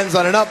bestiality ends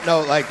on an up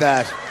note like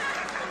that.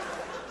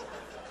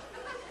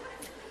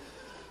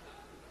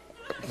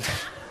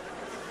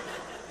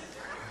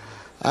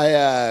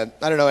 I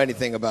don't know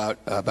anything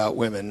about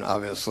women,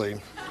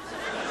 obviously.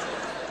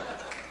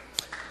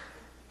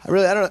 I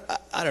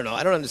don't know.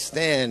 I don't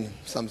understand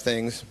some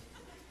things.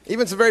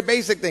 Even some very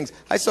basic things.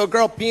 I saw a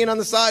girl peeing on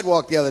the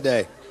sidewalk the other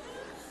day.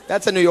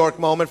 That's a New York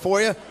moment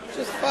for you.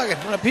 Just fucking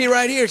want to pee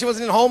right here. She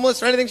wasn't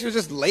homeless or anything. She was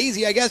just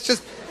lazy, I guess.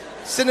 Just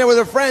sitting there with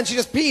her friend. She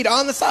just peed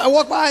on the side. I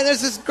walk by and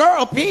there's this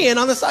girl peeing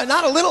on the side.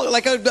 Not a little,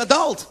 like an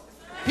adult.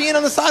 Peeing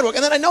on the sidewalk.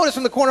 And then I noticed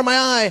from the corner of my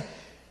eye,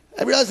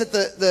 I realized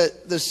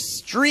that the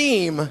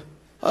stream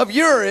of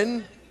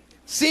urine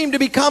seemed to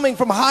be coming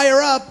from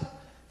higher up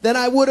than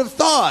I would have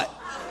thought.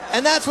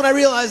 And that's when I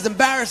realized,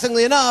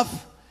 embarrassingly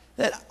enough,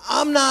 that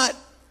I'm not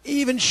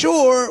even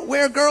sure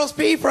where girls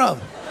pee from.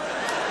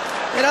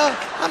 You know,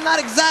 I'm not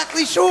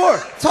exactly sure.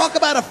 Talk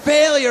about a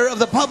failure of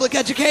the public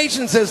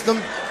education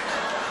system.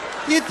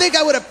 You'd think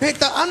I would have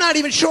picked up. I'm not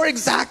even sure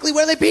exactly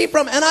where they pee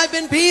from, and I've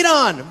been peed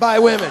on by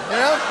women, you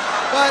know?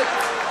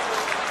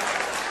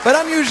 But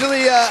I'm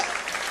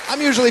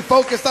usually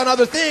focused on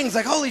other things,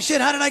 like, holy shit,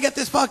 how did I get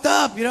this fucked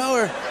up, you know?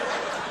 Or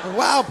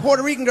wow,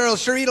 Puerto Rican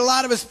girls sure eat a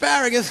lot of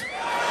asparagus.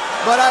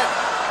 But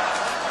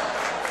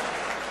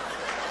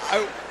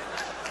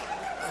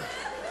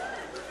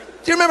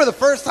do you remember the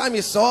first time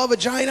you saw a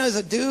vagina as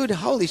a dude?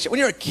 Holy shit. When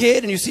you're a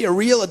kid and you see a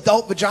real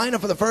adult vagina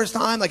for the first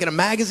time, like in a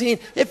magazine,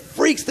 it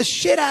freaks the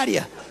shit out of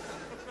you.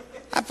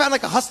 I found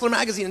like a Hustler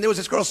magazine and there was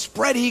this girl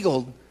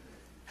spread-eagled.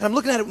 And I'm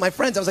looking at it with my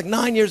friends. I was like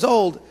 9 years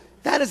old.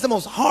 That is the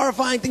most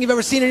horrifying thing you've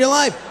ever seen in your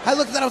life. I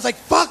looked at that, I was like,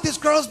 fuck, this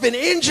girl's been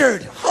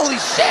injured. Holy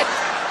shit.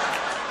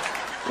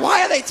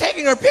 Why are they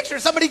taking her picture?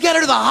 Somebody get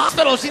her to the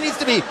hospital. She needs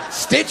to be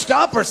stitched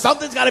up or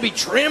something's got to be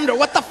trimmed or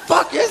what the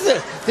fuck is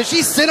it? Did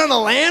she sit on a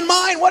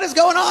landmine? What is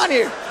going on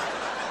here?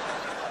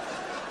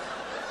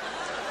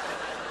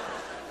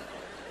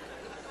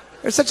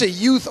 There's such a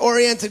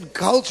youth-oriented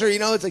culture, you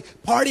know? It's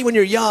like party when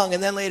you're young,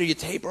 and then later you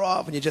taper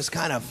off and you just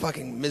kind of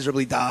fucking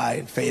miserably die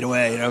and fade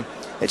away, you know?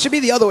 It should be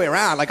the other way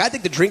around. Like, I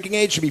think the drinking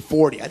age should be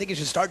 40. I think you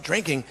should start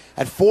drinking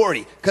at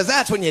 40, because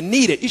that's when you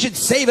need it. You should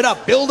save it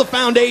up, build a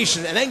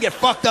foundation, and then get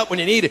fucked up when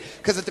you need it.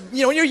 Because,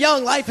 you know, when you're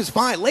young, life is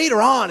fine.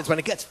 Later on is when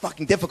it gets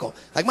fucking difficult.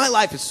 Like, my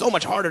life is so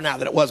much harder now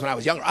than it was when I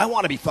was younger. I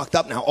want to be fucked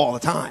up now all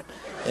the time.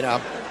 You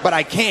know, but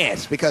I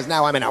can't, because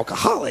now I'm an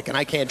alcoholic and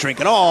I can't drink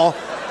at all,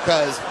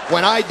 because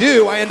when I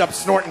do, I end up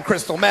snorting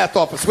crystal meth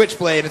off a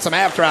switchblade at some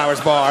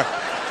after-hours bar,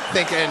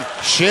 thinking,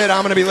 shit,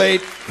 I'm gonna be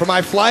late for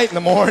my flight in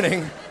the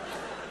morning.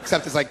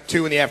 Except it's like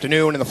 2 in the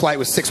afternoon and the flight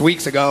was 6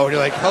 weeks ago, and you're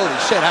like, holy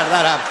shit, how did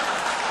that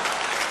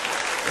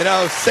happen? You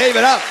know, save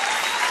it up,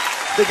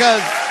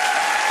 because,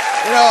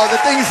 you know,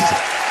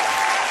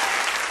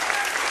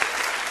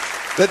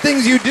 the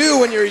things you do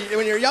when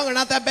you're young are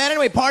not that bad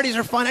anyway. Parties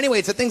are fun anyway.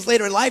 It's the things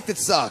later in life that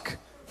suck.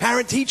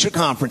 Parent-teacher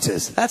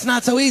conferences. That's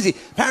not so easy.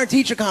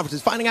 Parent-teacher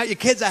conferences. Finding out your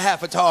kid's a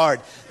half a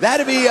tard.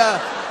 That'd be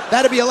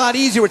a lot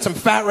easier with some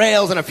fat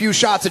rails and a few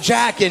shots of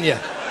Jack in you.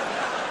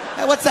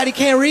 Hey, what's that? He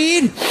can't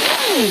read?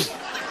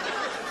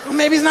 Well,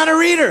 maybe he's not a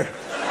reader.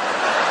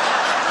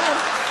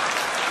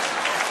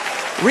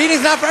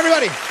 Reading's not for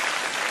everybody.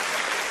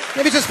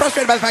 Maybe he's just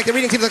frustrated by the fact that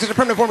reading seems like such a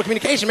permanent form of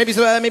communication. Maybe he's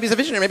a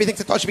visionary. Maybe he thinks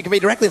that thought should be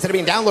conveyed directly instead of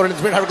being downloaded in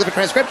this weird hieroglyphic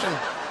transcription.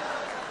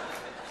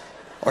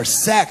 Or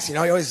sex. You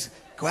know, you always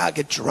go out,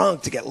 get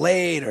drunk to get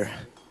laid, or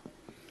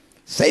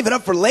save it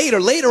up for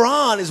later. Later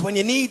on is when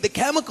you need the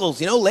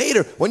chemicals. You know,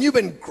 later, when you've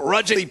been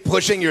grudgingly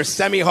pushing your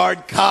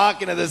semi-hard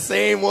cock into the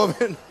same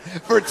woman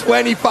for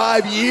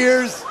 25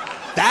 years,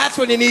 that's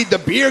when you need the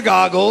beer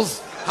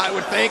goggles, I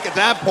would think, at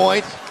that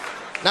point.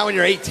 Not when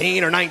you're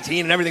 18 or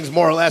 19 and everything's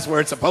more or less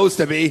where it's supposed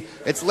to be.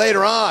 It's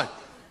later on.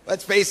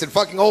 Let's face it,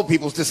 fucking old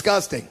people's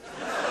disgusting.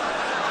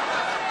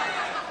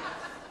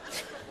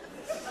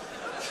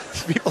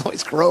 People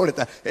always groan at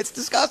that. It's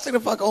disgusting to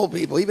fuck old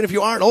people. Even if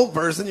you aren't an old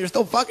person, you're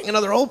still fucking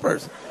another old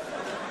person.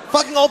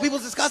 Fucking old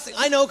people's disgusting.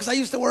 I know, because I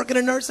used to work in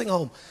a nursing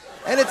home.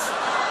 And it's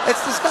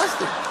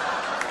disgusting.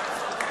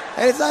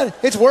 And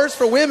it's worse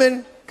for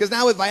women, because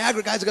now with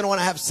Viagra, guys are going to want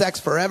to have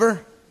sex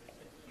forever.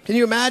 Can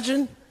you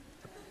imagine?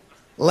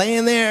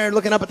 Laying there,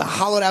 looking up at the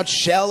hollowed-out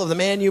shell of the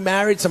man you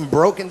married, some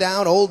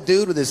broken-down old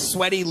dude with his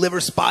sweaty,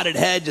 liver-spotted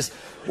head, just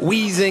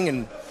wheezing,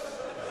 and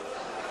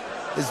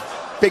his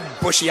big,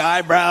 bushy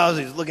eyebrows.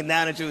 He's looking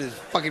down at you. His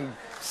fucking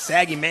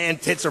saggy man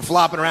tits are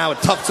flopping around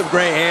with tufts of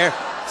gray hair,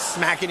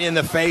 smacking you in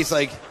the face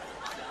like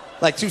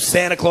 2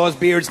 Santa Claus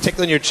beards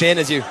tickling your chin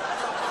as he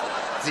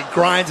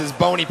grinds his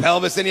bony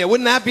pelvis in you.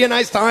 Wouldn't that be a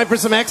nice time for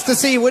some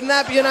ecstasy? Wouldn't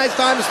that be a nice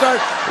time to start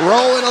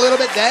rolling a little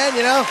bit then,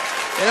 you know?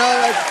 You know,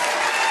 like...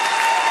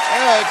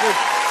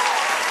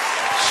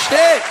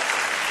 Shit.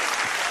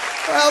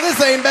 Well,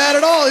 this ain't bad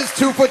at all. His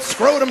 2-foot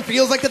scrotum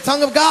feels like the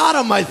tongue of God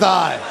on my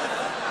thigh.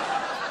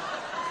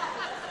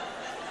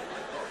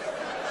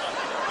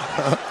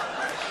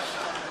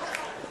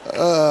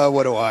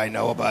 What do I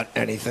know about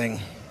anything?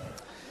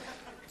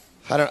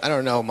 I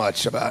don't know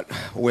much about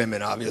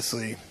women,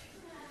 obviously.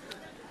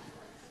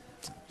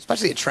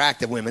 Especially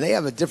attractive women. They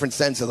have a different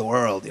sense of the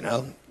world, you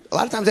know? A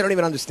lot of times they don't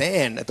even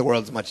understand that the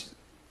world's much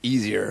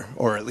easier,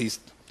 or at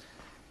least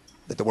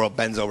that the world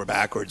bends over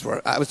backwards.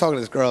 I was talking to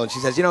this girl, and she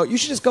says, you know, you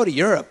should just go to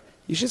Europe.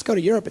 You should just go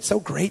to Europe. It's so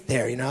great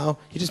there, you know?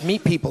 You just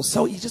meet people.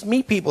 You just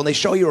meet people, and they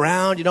show you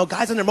around. You know,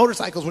 guys on their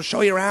motorcycles will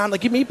show you around.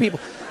 Like, you meet people.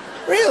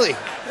 Really?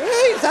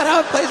 Really? Is that how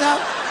it plays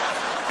out?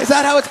 Is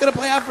that how it's going to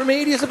play out for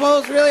me, do you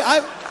suppose? Really?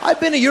 I've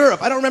been to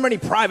Europe. I don't remember any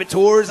private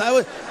tours. I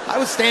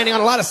was standing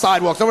on a lot of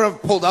sidewalks. No one ever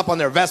pulled up on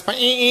their Vespa.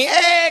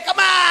 Hey, come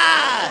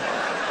on!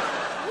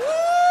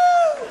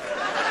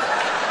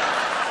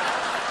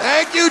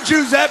 Thank you,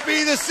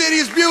 Giuseppe. The city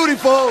is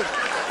beautiful.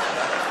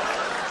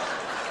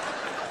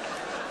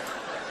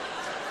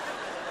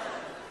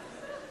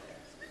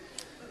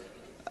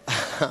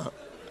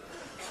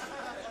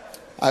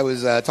 I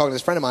was talking to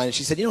this friend of mine, and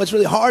she said, you know, it's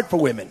really hard for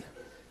women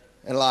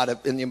in a lot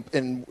of in you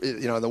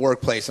know, the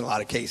workplace in a lot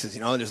of cases.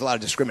 You know, there's a lot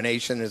of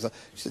discrimination.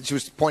 She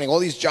was pointing all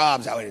these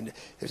jobs out, and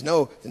there's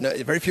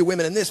very few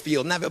women in this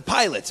field. And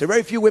pilots, there are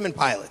very few women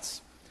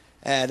pilots,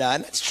 and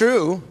that's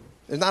true.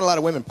 There's not a lot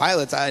of women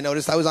pilots. I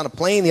noticed. I was on a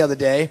plane the other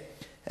day,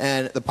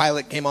 and the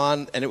pilot came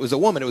on, and it was a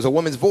woman. It was a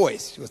woman's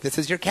voice. She goes, "This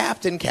is your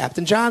captain,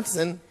 Captain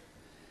Johnson."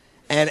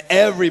 And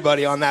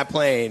everybody on that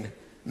plane,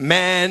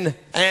 men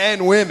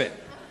and women,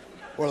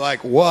 were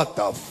like, what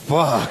the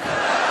fuck?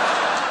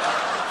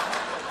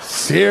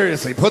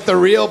 Seriously, put the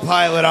real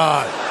pilot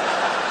on.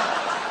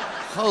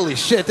 Holy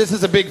shit, this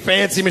is a big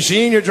fancy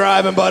machine you're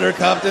driving,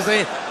 Buttercup. This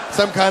ain't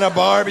some kind of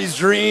Barbie's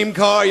dream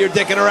car you're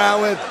dicking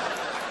around with.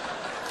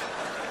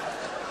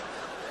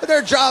 But there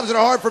are jobs that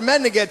are hard for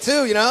men to get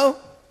too, you know?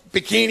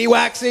 Bikini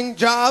waxing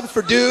jobs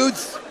for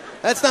dudes.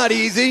 That's not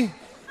easy.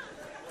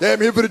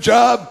 Damn, here for the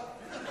job.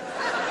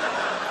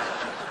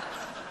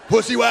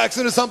 Pussy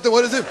waxing or something,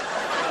 what is it?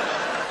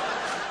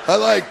 I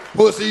like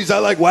pussies, I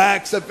like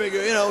wax. I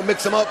figure, you know,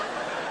 mix them up.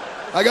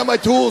 I got my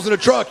tools in the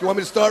truck. You want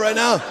me to start right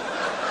now?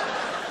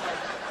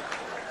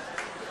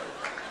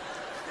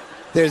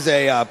 There's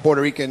a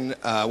Puerto Rican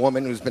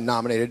woman who's been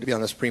nominated to be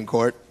on the Supreme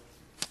Court.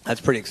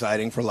 That's pretty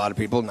exciting for a lot of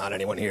people. Not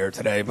anyone here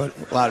today, but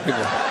a lot of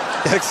people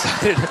get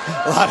excited.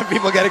 A lot of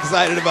people get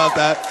excited about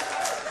that.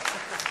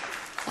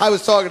 I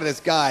was talking to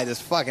this guy,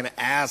 this fucking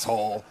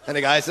asshole, and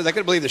the guy says, I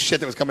couldn't believe the shit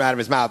that was coming out of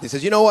his mouth. He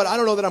says, you know what, I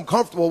don't know that I'm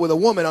comfortable with a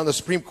woman on the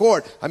Supreme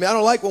Court. I mean, I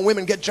don't like when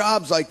women get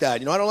jobs like that.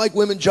 You know, I don't like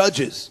women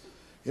judges.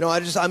 You know,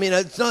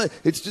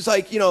 it's just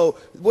like, you know,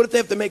 what if they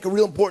have to make a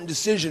real important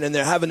decision and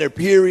they're having their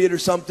period or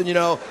something, you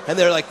know, and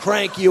they're like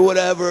cranky or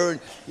whatever,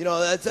 and, you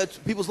know, that's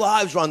people's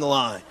lives are on the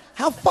line.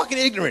 How fucking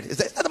ignorant. Is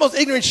that the most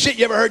ignorant shit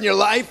you ever heard in your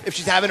life? If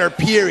she's having her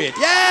period.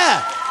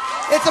 Yeah!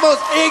 It's the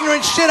most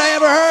ignorant shit I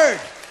ever heard.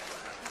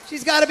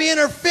 She's got to be in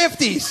her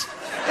 50s.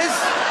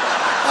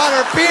 On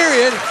her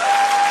period.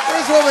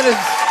 This woman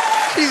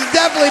she's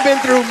definitely been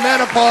through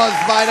menopause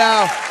by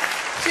now.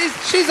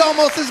 She's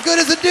almost as good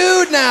as a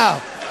dude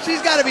now.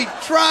 She's got to be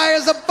dry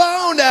as a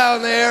bone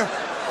down there.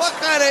 What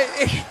kind of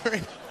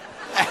ignorant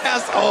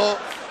asshole?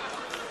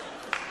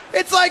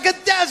 It's like a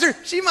desert.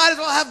 She might as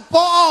well have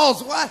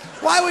balls.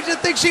 Why would you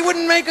think she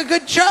wouldn't make a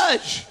good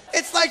judge?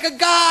 It's like a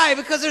guy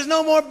because there's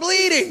no more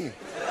bleeding.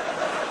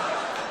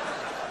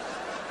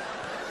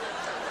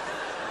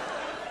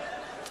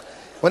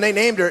 When they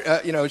named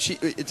her, you know,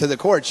 to the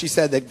court, she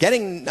said that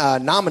getting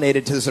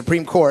nominated to the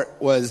Supreme Court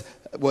was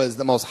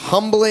the most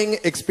humbling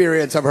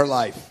experience of her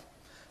life.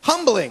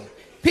 Humbling.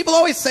 People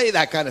always say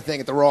that kind of thing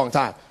at the wrong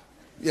time.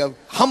 You know,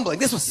 humbling.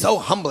 This was so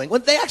humbling.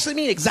 When they actually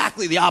mean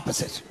exactly the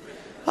opposite.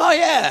 Oh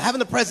yeah, having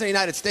the President of the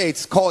United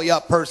States call you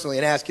up personally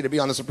and ask you to be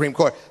on the Supreme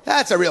Court,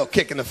 that's a real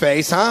kick in the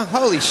face, huh?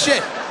 Holy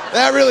shit.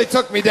 That really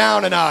took me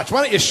down a notch.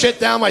 Why don't you shit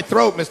down my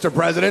throat, Mr.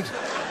 President?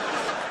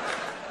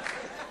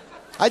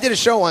 I did a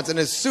show once, and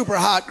this super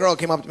hot girl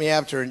came up to me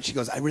after, and she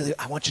goes, I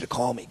want you to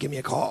call me. Give me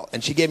a call.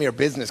 And she gave me her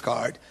business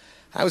card.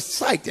 I was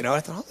psyched, you know.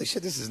 I thought, holy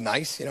shit, this is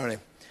nice. You know, and I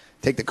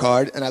take the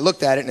card, and I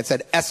looked at it, and it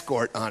said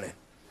escort on it.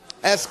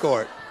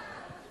 Escort.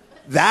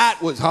 That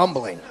was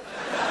humbling.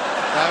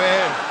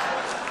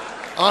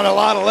 I mean, on a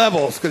lot of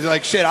levels, because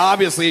like, shit,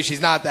 obviously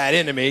she's not that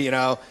into me, you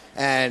know.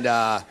 And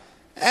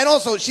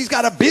also, she's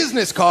got a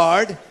business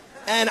card,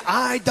 and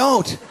I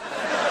don't. You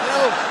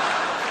know,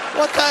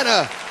 what kind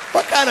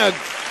of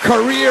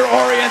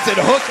career-oriented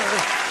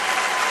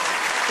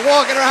hooker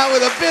walking around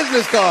with a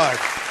business card?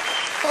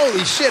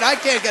 Holy shit, I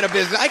can't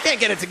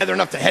get it together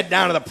enough to head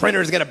down to the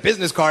printers and get a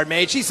business card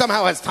made. She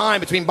somehow has time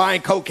between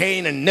buying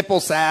cocaine and nipple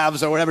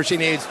salves or whatever she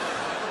needs.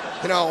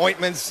 You know,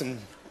 ointments and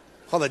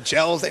all the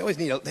gels. They always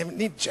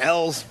need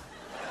gels.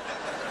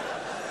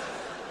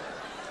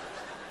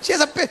 She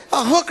has a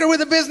hooker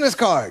with a business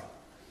card.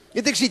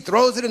 You think she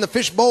throws it in the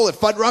fishbowl at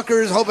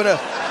Fuddruckers hoping to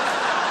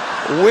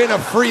win a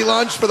free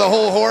lunch for the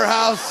whole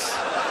whorehouse?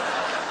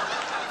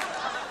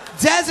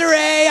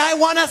 Desiree, I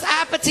want us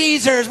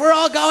appetizers. We're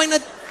all going to...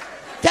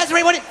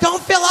 Desiree,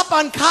 don't fill up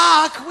on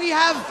cock. We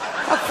have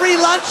a free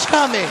lunch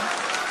coming.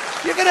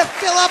 You're going to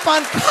fill up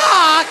on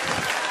cock?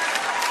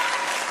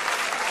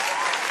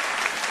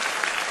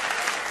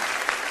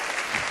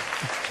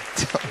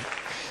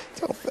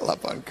 Don't fill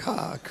up on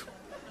cock.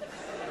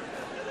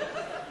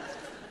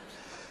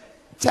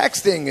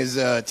 Texting is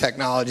a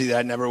technology that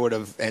I never would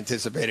have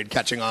anticipated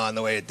catching on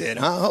the way it did,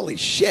 huh? Holy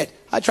shit.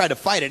 I tried to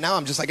fight it. Now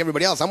I'm just like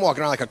everybody else. I'm walking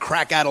around like a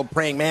crack-addled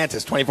praying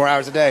mantis 24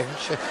 hours a day.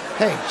 Shit.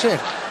 Hey, shit.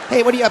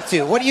 Hey, what are you up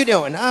to? What are you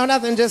doing? Oh,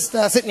 nothing. Just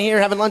sitting here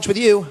having lunch with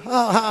you.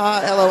 Oh, ha,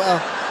 ha, LOL.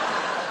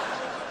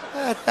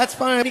 That's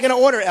fine. What are you going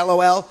to order,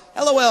 LOL?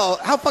 LOL,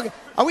 how fucking...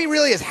 Are we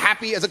really as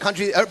happy as a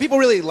country? Are people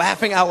really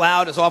laughing out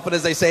loud as often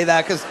as they say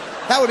that? Because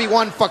that would be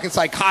one fucking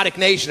psychotic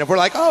nation if we're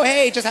like, oh,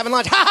 hey, just having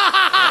lunch. Ha, ha, ha,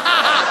 ha,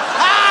 ha,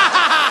 ha.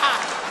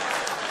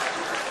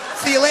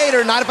 See you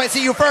later, not if I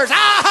see you first. Ah,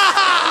 ha, ha,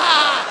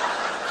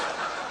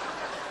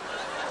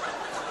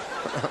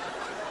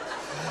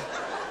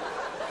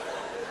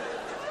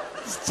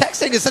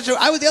 Texting is such a...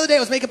 the other day I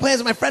was making plans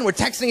with my friend. We're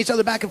texting each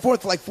other back and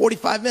forth for like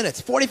 45 minutes.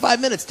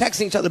 45 minutes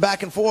texting each other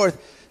back and forth.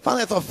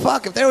 Finally I thought,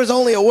 fuck, if there was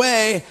only a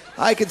way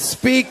I could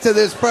speak to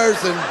this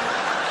person,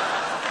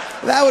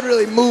 that would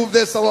really move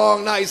this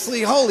along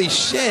nicely. Holy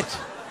shit.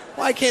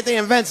 Why can't they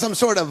invent some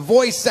sort of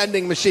voice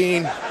sending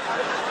machine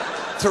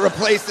to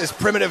replace this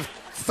primitive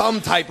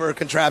thumb typer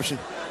contraption?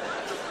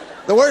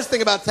 The worst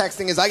thing about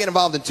texting is I get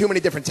involved in too many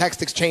different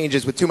text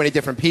exchanges with too many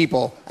different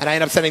people, and I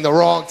end up sending the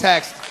wrong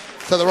text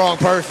to the wrong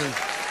person.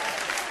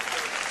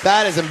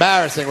 That is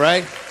embarrassing,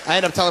 right? I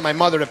end up telling my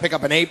mother to pick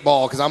up an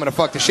 8-ball because I'm going to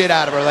fuck the shit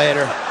out of her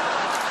later.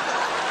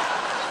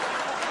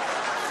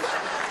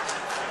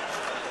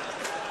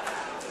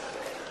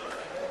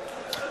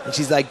 And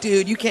she's like,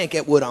 dude, you can't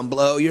get wood on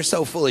blow. You're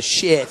so full of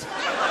shit.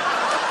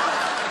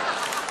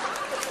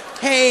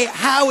 Hey,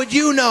 how would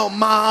you know,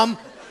 Mom?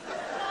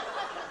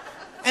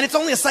 And it's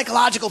only a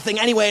psychological thing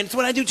anyway, and it's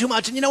when I do too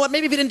much. And you know what?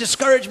 Maybe if you didn't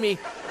discourage me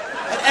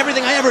at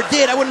everything I ever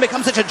did, I wouldn't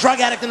become such a drug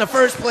addict in the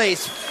first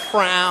place.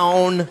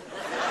 Frown.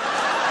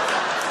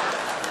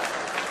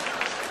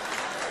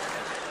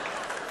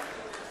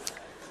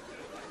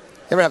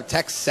 You ever have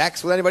text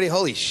sex with anybody?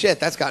 Holy shit,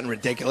 that's gotten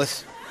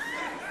ridiculous.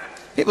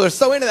 People are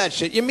so into that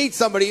shit. You meet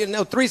somebody,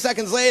 and 3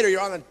 seconds later, you're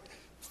on the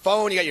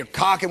phone, you got your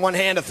cock in one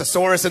hand, a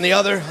thesaurus in the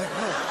other. Like,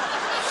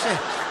 oh, shit.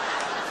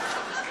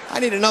 I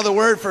need another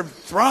word for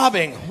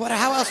throbbing.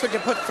 How else would you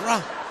put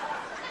throb?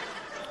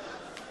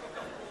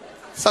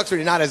 Sucks when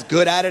you're not as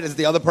good at it as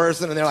the other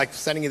person, and they're like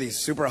sending you these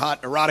super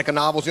hot erotica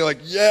novels. You're like,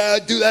 yeah,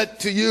 I do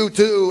that to you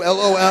too,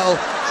 LOL.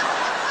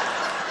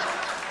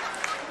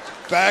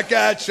 Back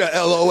at ya,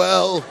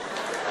 LOL.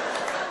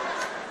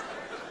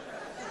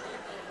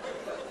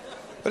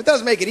 But it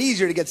does make it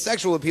easier to get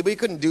sexual with people. You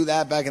couldn't do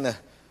that back in the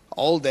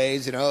old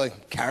days,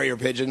 like carrier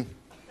pigeon.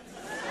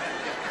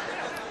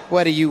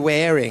 What are you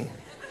wearing?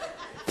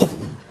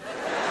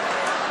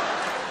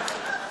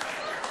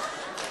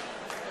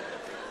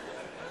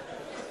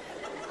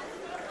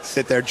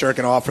 Sit there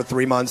jerking off for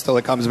 3 months till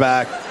it comes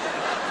back.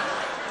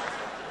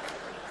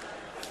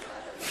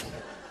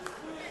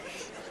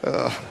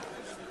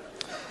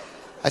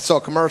 I saw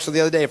a commercial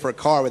the other day for a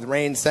car with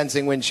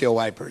rain-sensing windshield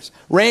wipers.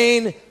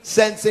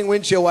 Rain-sensing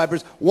windshield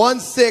wipers.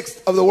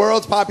 1/6 of the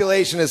world's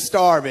population is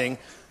starving,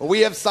 but we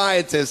have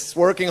scientists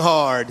working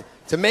hard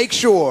to make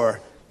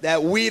sure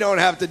that we don't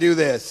have to do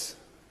this.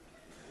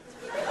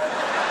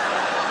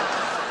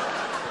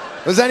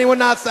 Was anyone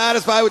not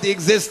satisfied with the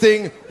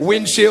existing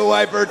windshield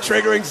wiper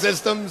triggering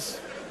systems?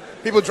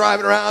 People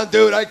driving around,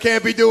 dude, I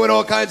can't be doing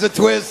all kinds of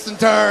twists and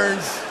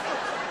turns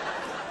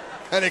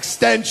and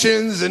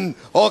extensions and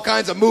all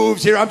kinds of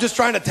moves here. I'm just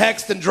trying to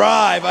text and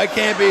drive. I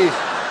can't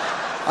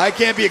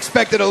be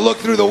expected to look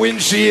through the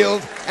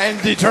windshield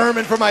and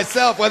determine for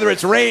myself whether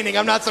it's raining.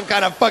 I'm not some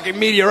kind of fucking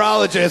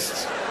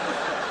meteorologist.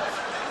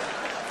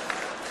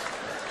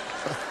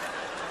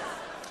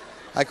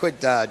 I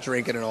quit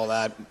drinking and all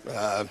that,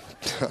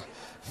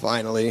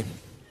 finally.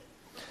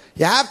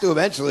 You have to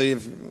eventually.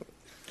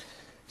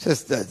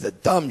 Just the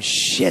dumb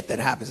shit that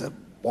happens.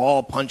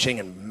 Wall punching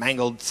and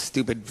mangled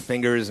stupid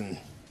fingers and...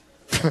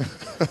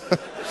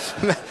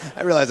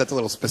 I realize that's a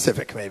little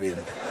specific, maybe.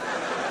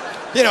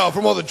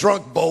 From all the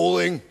drunk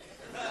bowling.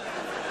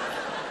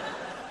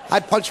 I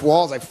punched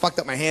walls. I fucked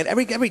up my hand.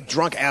 Every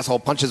drunk asshole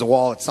punches a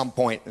wall at some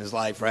point in his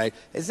life, right?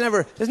 There's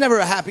never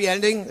a happy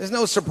ending. There's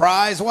no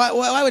surprise.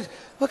 Why would...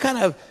 What kind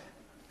of...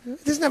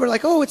 There's never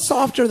like, oh, it's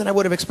softer than I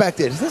would have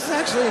expected. This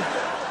actually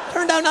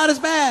turned out not as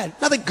bad.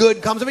 Nothing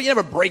good comes of it. You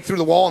never break through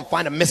the wall and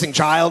find a missing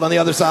child on the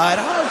other side.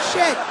 Oh,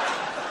 shit.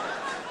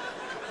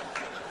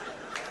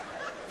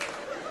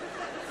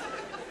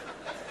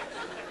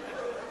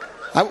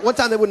 One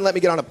time they wouldn't let me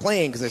get on a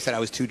plane because they said I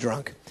was too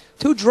drunk.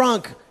 Too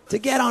drunk to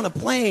get on a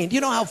plane. Do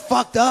you know how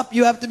fucked up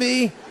you have to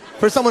be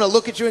for someone to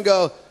look at you and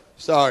go,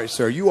 sorry,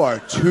 sir, you are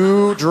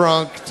too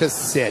drunk to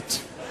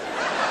sit.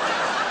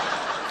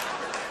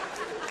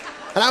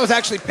 And I was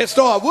actually pissed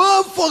off.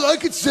 Whoa, fuck, I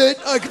could sit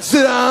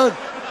down.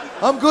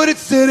 I'm good at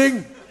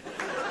sitting.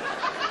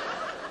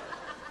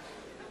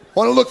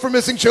 Want to look for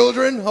missing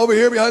children over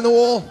here behind the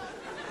wall?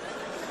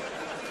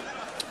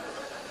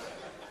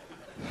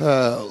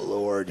 Oh,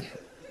 Lord.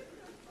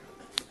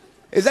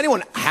 Is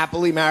anyone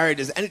happily married?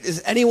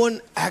 Is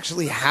anyone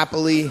actually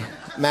happily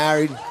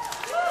married?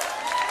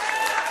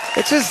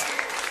 It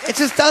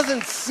just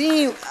doesn't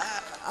seem...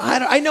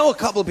 I know a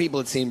couple of people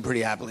that seem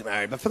pretty happily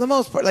married, but for the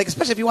most part, like,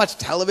 especially if you watch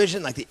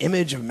television, like the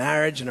image of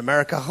marriage in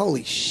America,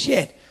 holy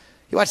shit.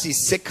 You watch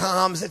these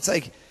sitcoms,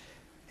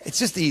 it's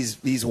just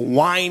these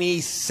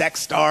whiny,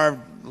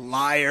 sex-starved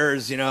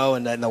liars,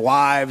 and then the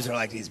wives are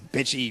like these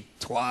bitchy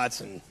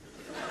twats, and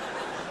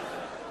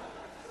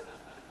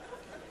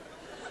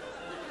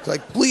it's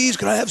like, please,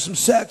 can I have some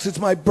sex? It's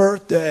my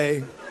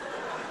birthday.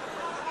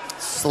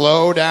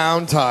 Slow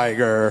down,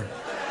 tiger.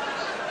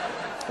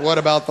 What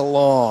about the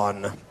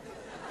lawn?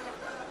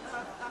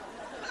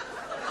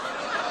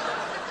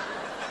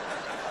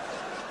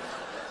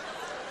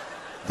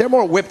 There are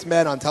more whipped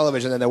men on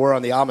television than there were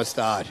on the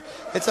Amistad.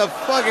 It's a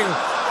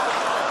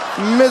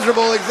fucking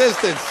miserable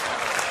existence.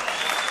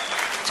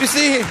 Did you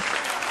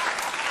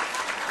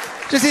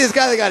see this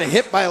guy that got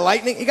hit by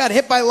lightning? He got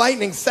hit by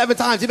lightning 7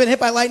 times. He'd been hit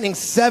by lightning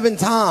 7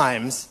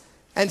 times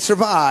and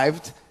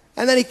survived,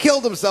 and then he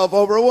killed himself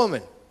over a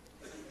woman.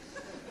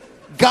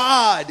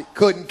 God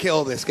couldn't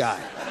kill this guy.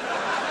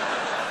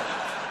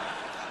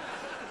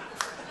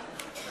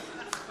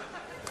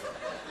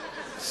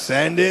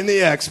 Send in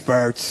the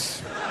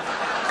experts.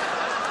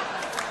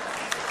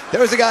 There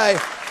was a guy...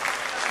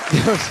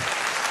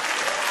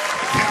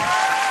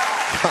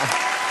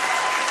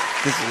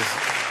 This is...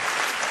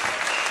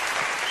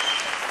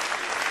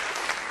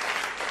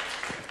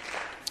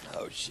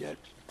 Oh, shit.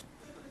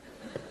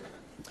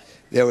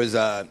 There was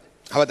how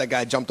about that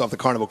guy jumped off the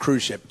Carnival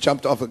cruise ship,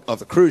 jumped off the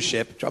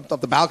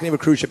balcony of a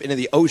cruise ship into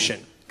the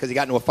ocean because he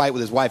got into a fight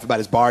with his wife about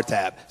his bar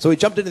tab. So he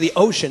jumped into the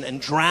ocean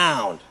and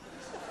drowned.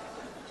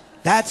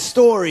 That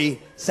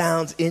story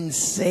sounds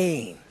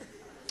insane.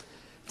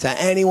 to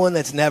anyone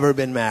that's never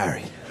been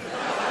married.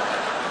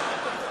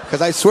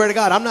 Because I swear to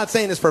God, I'm not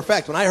saying this for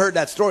effect. When I heard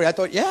that story, I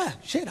thought, yeah,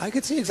 shit, I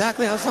could see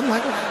exactly how something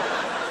like that.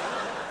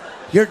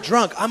 You're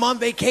drunk. I'm on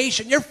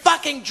vacation. You're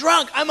fucking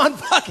drunk. I'm on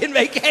fucking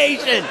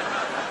vacation.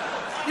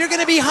 You're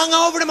going to be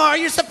hungover tomorrow.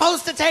 You're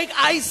supposed to take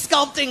ice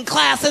sculpting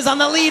classes on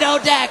the Lido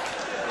deck.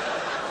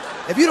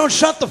 If you don't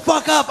shut the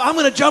fuck up, I'm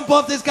going to jump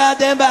off this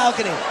goddamn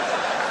balcony.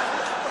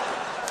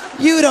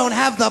 You don't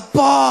have the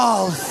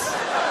balls.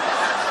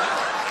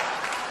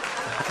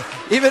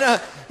 Even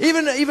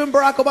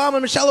Barack Obama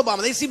and Michelle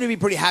Obama, they seem to be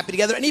pretty happy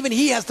together. And even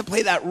he has to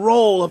play that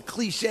role of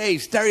cliche,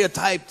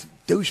 stereotyped,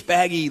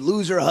 douchebaggy,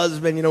 loser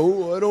husband. You know,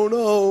 oh, I don't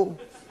know.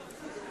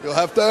 You'll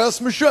have to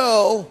ask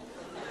Michelle.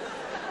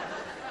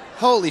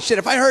 Holy shit,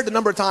 if I heard the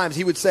number of times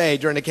he would say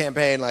during the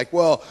campaign, like,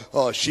 well,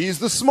 oh, she's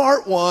the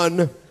smart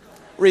one.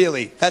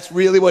 Really? That's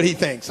really what he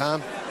thinks, huh?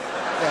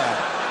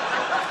 Yeah.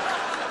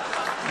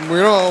 You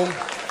know,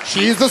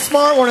 she's the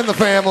smart one in the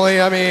family.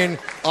 I mean,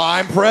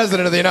 I'm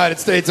president of the United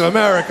States of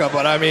America,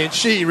 but I mean,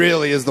 she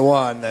really is the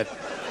one that...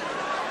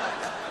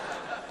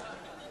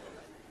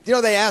 You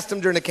know, they asked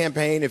him during the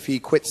campaign if he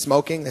quit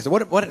smoking. They said,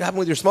 what happened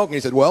with your smoking? He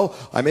said, well,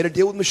 I made a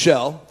deal with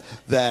Michelle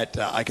that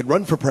I could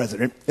run for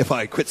president if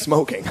I quit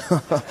smoking.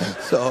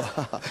 So,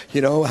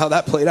 you know how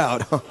that played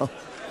out.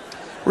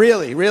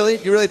 Really? Really?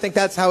 You really think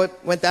that's how it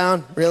went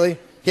down? Really?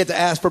 He had to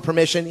ask for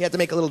permission. He had to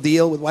make a little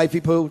deal with Wifey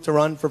Poo to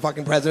run for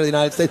fucking president of the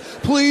United States.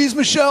 Please,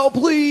 Michelle,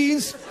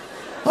 please.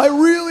 I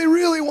really,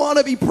 really want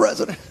to be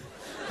president.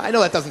 I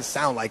know that doesn't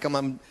sound like him.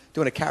 I'm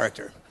doing a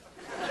character.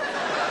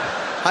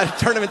 I'd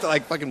turn him into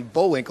like fucking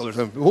Bullwinkle or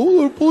something.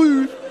 Oh,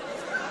 please.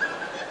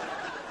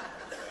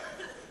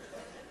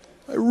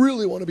 I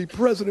really want to be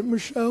president,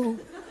 Michelle.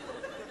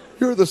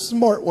 You're the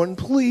smart one,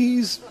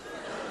 please.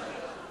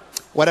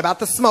 What about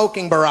the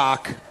smoking,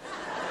 Barack?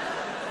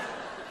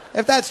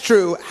 If that's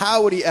true,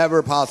 how would he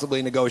ever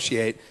possibly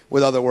negotiate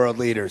with other world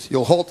leaders?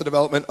 You'll halt the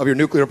development of your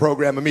nuclear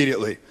program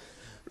immediately.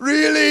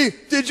 Really?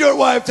 Did your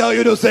wife tell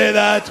you to say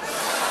that?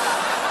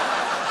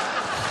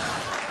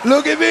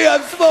 Look at me,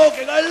 I'm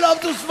smoking. I love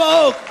to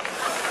smoke.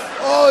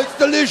 Oh, it's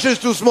delicious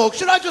to smoke.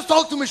 Should I just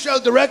talk to Michelle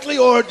directly,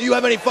 or do you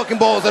have any fucking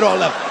balls at all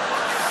left?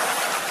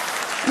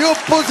 You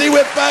pussy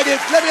whip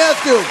faggot. Let me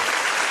ask you.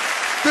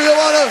 Do you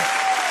wanna...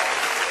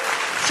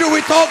 Should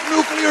we talk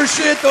nuclear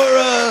shit,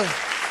 or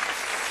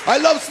I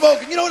love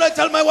smoking. You know what I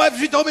tell my wife if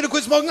she told me to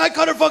quit smoking? I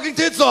cut her fucking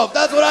tits off.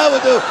 That's what I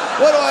would do.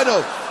 What do I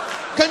know?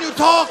 Can you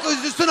talk?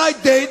 Is this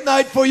tonight date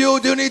night for you?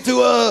 Do you need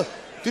to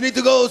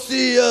go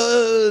see,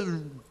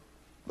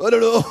 I don't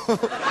know.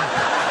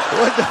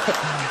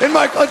 In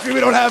my country, we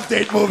don't have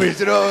date movies,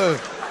 you know.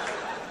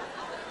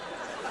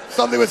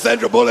 Something with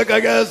Sandra Bullock, I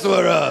guess,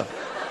 or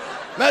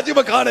Matthew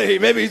McConaughey.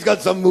 Maybe he's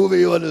got some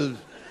movie on his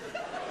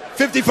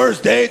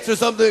 51st Dates or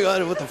something. I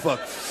don't know, what the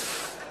fuck.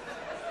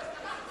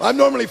 I'm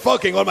normally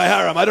fucking on my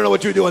harem. I don't know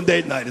what you do on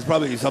date night. It's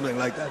probably something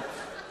like that.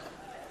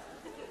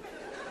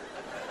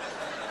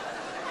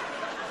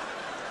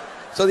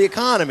 So the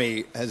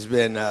economy has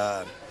been...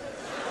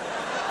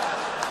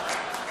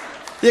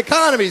 The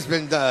economy's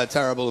been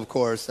terrible, of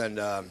course, and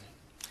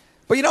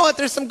but you know what?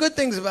 There's some good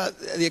things about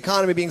the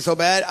economy being so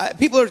bad.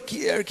 People are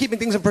keeping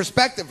things in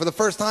perspective for the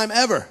first time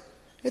ever.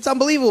 It's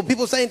unbelievable.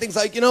 People saying things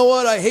like, you know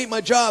what? I hate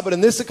my job, but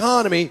in this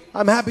economy,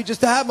 I'm happy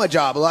just to have my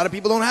job. A lot of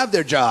people don't have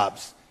their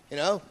jobs, you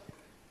know?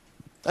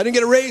 I didn't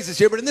get a raise this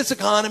year, but in this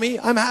economy,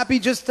 I'm happy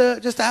just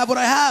to have what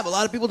I have. A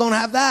lot of people don't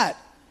have that.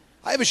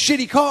 I have a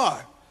shitty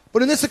car,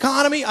 but in this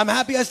economy, I'm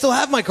happy I still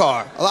have my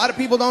car. A lot of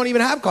people don't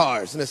even have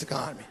cars in this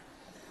economy.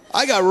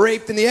 I got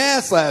raped in the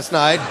ass last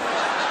night.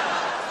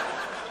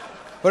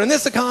 But in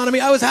this economy,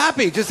 I was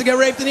happy just to get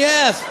raped in the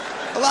ass.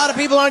 A lot of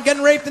people aren't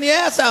getting raped in the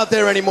ass out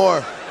there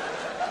anymore.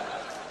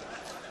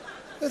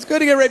 It's good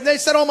to get raped. They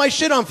set all my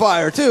shit on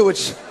fire, too,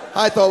 which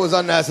I thought was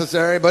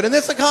unnecessary. But in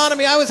this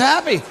economy, I was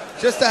happy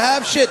just to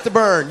have shit to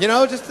burn. You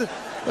know, just the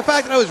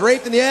fact that I was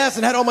raped in the ass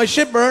and had all my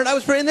shit burned,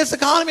 in this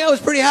economy, I was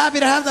pretty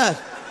happy to have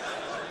that.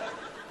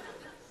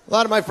 A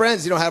lot of my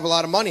friends, you know, have a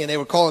lot of money, and they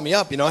were calling me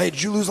up, you know, hey,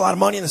 did you lose a lot of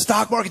money in the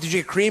stock market? Did you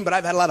get creamed? But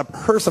I've had a lot of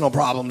personal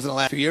problems in the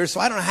last few years, so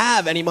I don't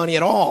have any money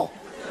at all.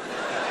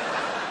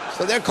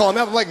 So they're calling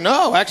me up. I'm like,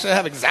 no, actually I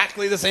have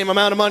exactly the same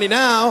amount of money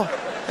now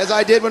as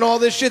I did when all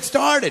this shit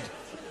started.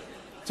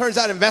 Turns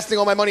out investing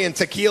all my money in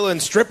tequila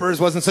and strippers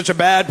wasn't such a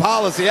bad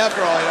policy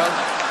after all, you know.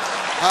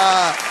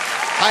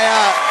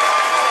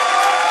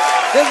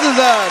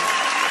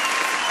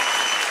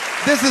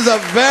 This is a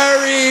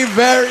very,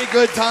 very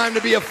good time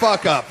to be a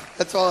fuck up.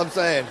 That's all I'm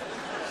saying.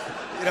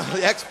 You know,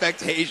 the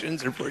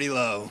expectations are pretty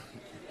low.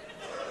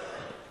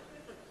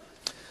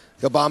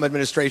 The Obama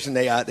administration,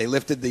 they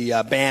lifted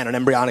the ban on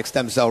embryonic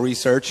stem cell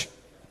research,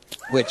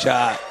 which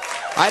I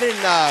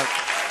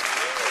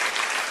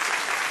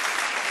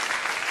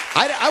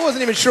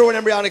wasn't even sure what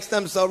embryonic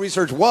stem cell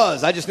research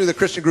was. I just knew the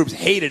Christian groups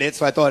hated it,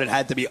 so I thought it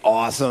had to be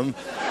awesome.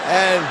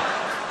 And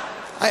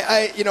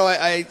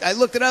I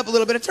looked it up a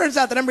little bit. It turns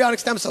out that embryonic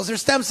stem cells, they're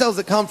stem cells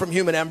that come from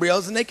human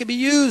embryos, and they can be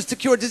used to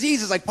cure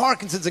diseases like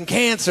Parkinson's and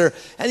cancer.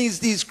 And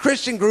these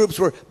Christian groups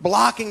were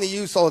blocking the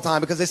use all the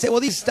time because they say, well,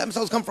 these stem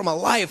cells come from a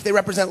life. They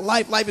represent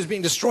life. Life is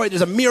being destroyed.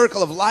 There's a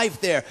miracle of life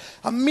there.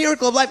 A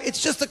miracle of life.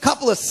 It's just a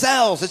couple of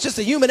cells. It's just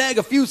a human egg,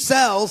 a few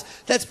cells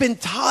that's been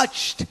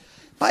touched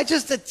by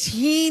just a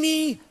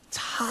teeny,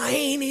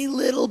 tiny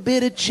little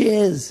bit of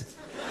jizz.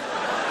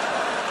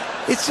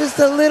 It's just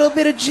a little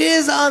bit of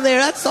jizz on there.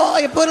 That's all.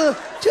 You put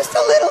just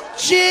a little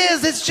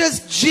jizz. It's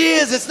just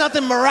jizz. It's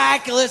nothing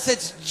miraculous.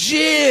 It's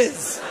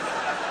jizz.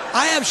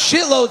 I have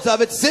shitloads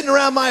of it sitting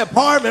around my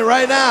apartment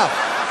right now.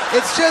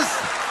 It's just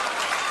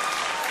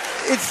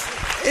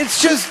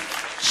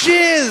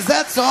jizz.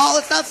 That's all.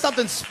 It's not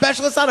something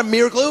special. It's not a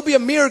miracle. It would be a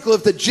miracle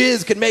if the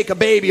jizz could make a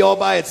baby all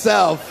by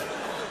itself.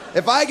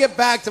 If I get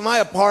back to my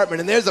apartment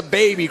and there's a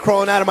baby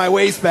crawling out of my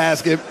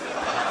wastebasket,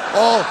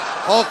 all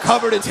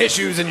covered in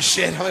tissues and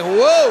shit. I'm like,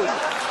 whoa!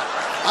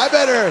 I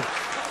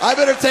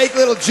better take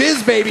little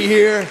jizz baby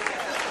here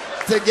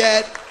to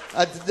get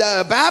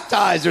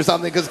baptized or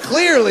something, because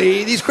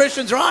clearly these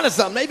Christians are onto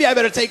something. Maybe I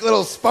better take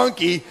little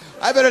Spunky.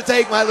 I better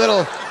take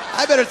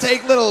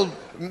little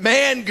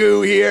man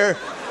goo here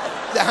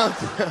down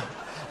to,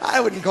 I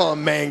wouldn't call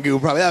him man goo,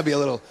 probably. That'd be a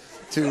little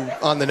too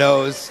on the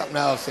nose. Something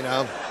else, you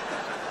know.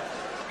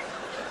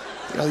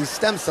 You know, these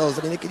stem cells,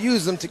 I mean, they could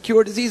use them to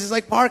cure diseases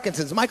like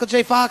Parkinson's. Michael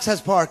J. Fox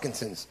has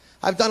Parkinson's.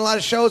 I've done a lot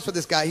of shows for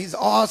this guy. He's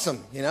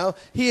awesome, you know?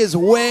 He is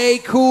way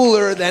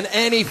cooler than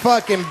any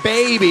fucking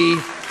baby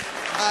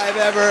I've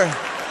ever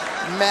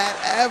met,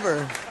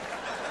 ever.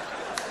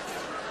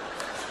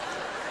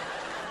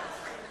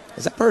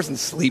 Is that person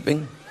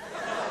sleeping?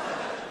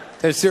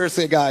 There's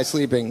seriously a guy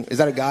sleeping. Is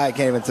that a guy? I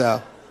can't even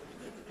tell.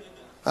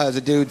 Oh, there's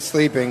a dude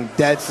sleeping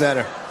dead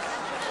center.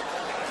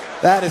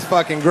 That is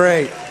fucking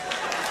great.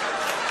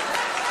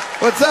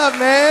 What's up,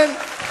 man?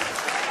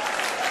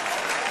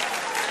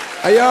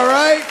 Are you all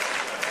right?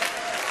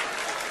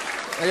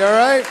 Are you all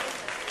right?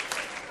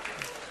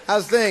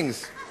 How's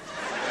things?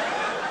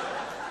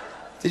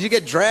 Did you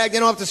get dragged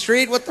in off the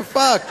street? What the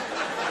fuck?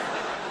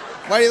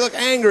 Why do you look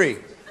angry?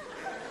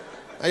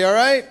 Are you all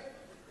right?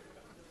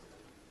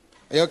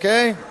 Are you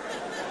okay?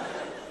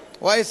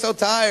 Why are you so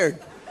tired?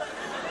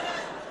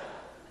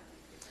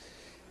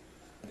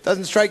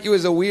 Doesn't strike you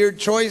as a weird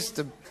choice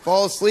to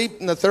fall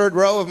asleep in the third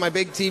row of my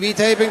big TV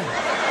taping?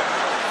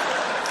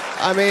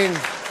 I mean,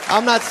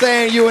 I'm not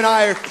saying you and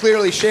I are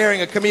clearly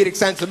sharing a comedic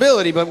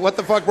sensibility, but what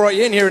the fuck brought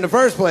you in here in the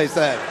first place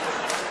then?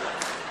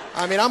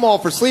 I mean, I'm all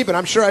for sleeping.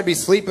 I'm sure I'd be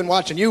sleeping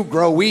watching you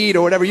grow weed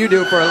or whatever you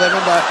do for a living,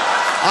 but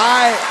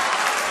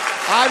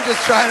I'm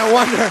just trying to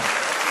wonder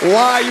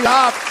why you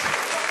opted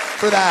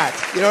for that.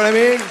 You know what I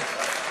mean?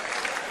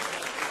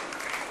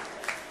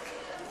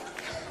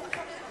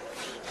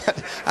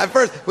 At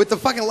first, with the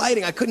fucking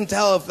lighting, I couldn't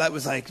tell if that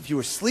was like, if you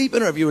were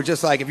sleeping or if you were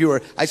just like, if you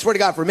were, I swear to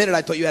God, for a minute,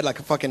 I thought you had like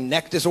a fucking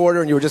neck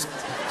disorder and you were just,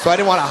 so I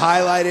didn't want to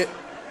highlight it.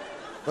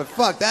 But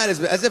fuck, that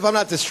is, as if I'm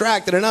not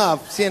distracted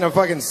enough, seeing a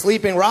fucking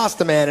sleeping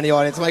Rasta man in the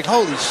audience. I'm like,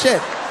 holy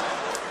shit.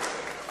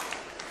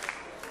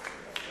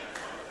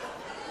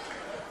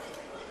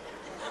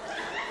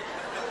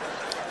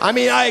 I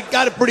mean, I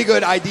got a pretty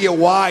good idea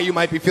why you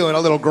might be feeling a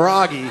little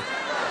groggy.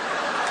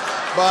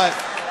 But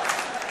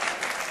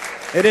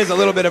it is a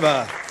little bit of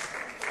a,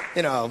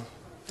 you know,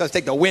 does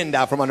take the wind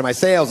out from under my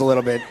sails a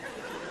little bit.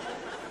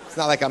 It's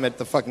not like I'm at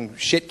the fucking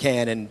shit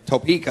can in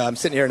Topeka. I'm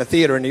sitting here in a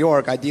theater in New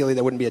York. Ideally,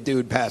 there wouldn't be a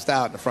dude passed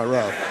out in the front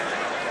row.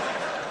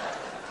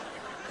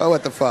 But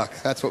what the fuck?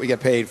 That's what we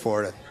get paid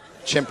for, to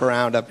chimp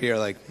around up here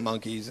like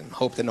monkeys and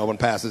hope that no one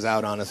passes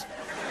out on us.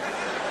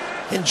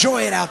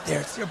 Enjoy it out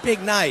there. It's your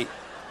big night.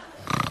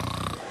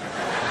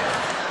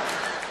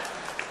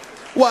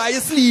 Why are you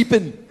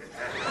sleeping?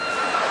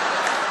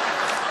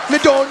 Me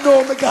don't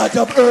know, me got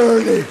up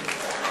early.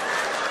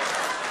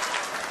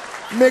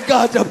 Me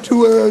got up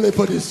too early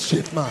for this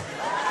shit, man.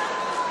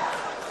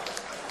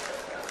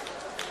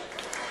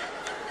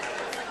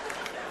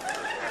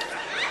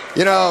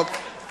 You know,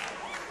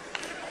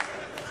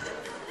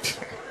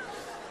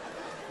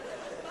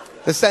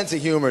 the sense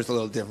of humor is a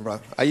little different, bro.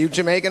 Are you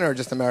Jamaican or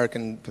just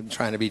American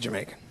trying to be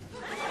Jamaican?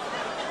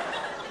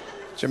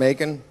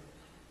 Jamaican?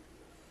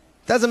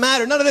 Doesn't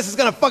matter. None of this is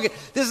gonna fucking,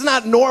 this is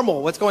not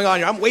normal, what's going on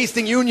here. I'm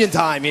wasting union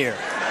time here.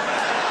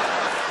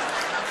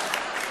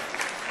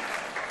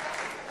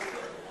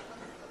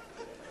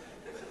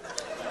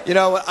 You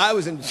know, I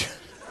was in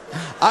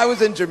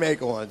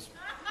Jamaica once.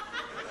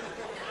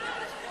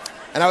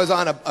 And I was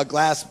on a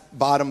glass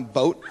bottom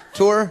boat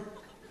tour.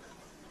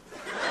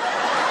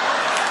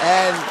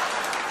 And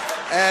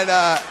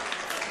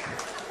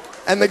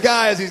the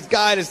guy, as his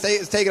guide is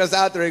taking us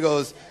out there, he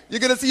goes,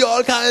 "You're gonna see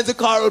all kinds of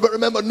coral, but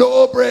remember,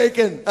 no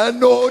breaking and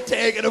no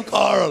taking of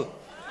coral."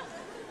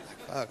 Like,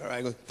 fuck, all right.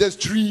 He goes, "There's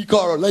tree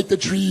coral, like the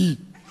tree.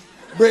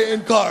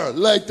 Brain coral,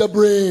 like the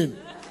brain.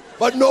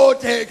 But no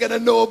taking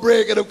and no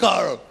breaking of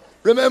coral.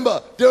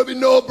 Remember, there'll be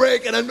no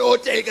breaking and no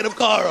taking of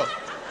coral."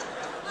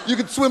 You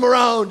could swim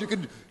around. You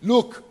could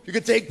look. You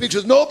could take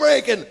pictures. No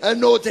breaking and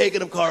no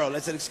taking of Carl. I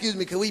said, excuse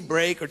me, can we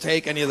break or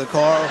take any of the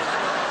Carl?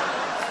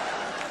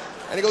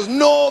 And he goes,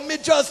 no, me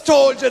just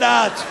told you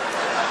that.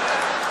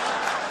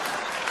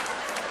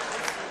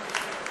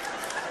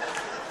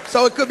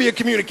 So it could be a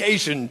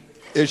communication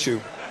issue.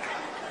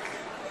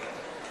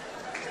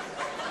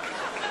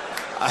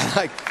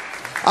 I'll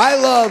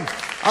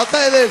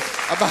tell you this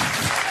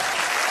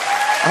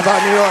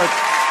about New York.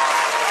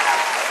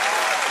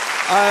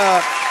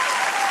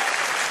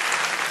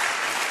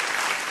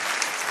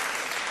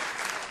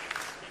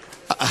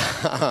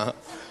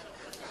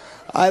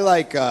 I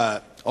like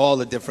all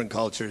the different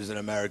cultures in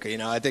America. You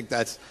know, I think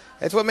that's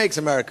what makes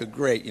America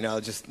great. You know,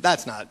 just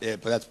that's not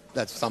it, but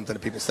that's something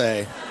that people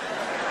say.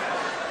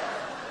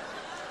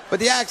 But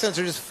the accents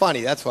are just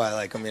funny. That's why I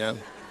like them. You know.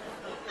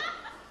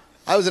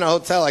 I was in a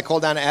hotel. I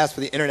called down to ask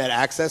for the internet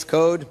access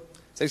code. I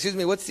said, excuse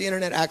me, what's the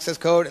internet access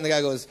code? And the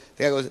guy goes,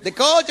 the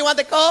code? You want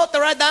the code to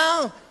write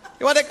down?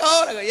 You want the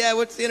code? I go, yeah,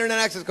 what's the internet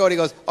access code? He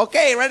goes,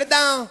 okay, write it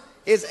down.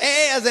 It's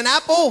A as in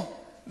apple,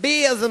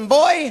 B as in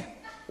boy,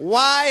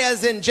 Y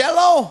as in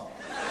jello.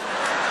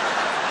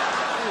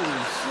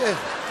 Holy shit.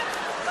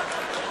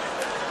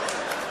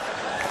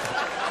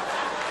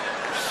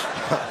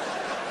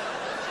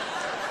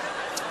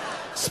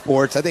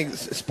 Sports. I think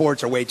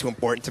sports are way too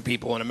important to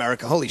people in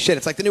America. Holy shit,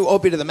 it's like the new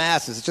opiate of the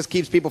masses. It just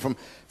keeps people from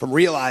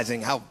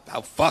realizing how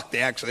fucked they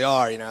actually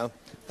are, you know?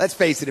 Let's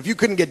face it, if you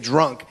couldn't get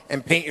drunk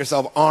and paint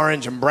yourself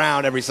orange and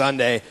brown every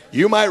Sunday,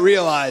 you might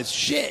realize,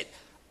 shit,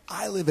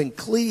 I live in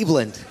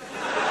Cleveland.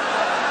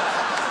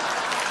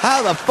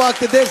 How the fuck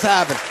did this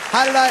happen?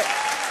 How did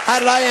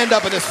I end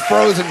up in this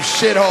frozen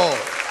shithole?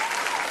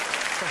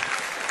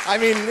 I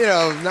mean, you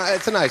know,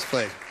 it's a nice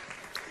place.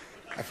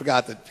 I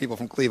forgot that people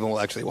from Cleveland will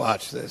actually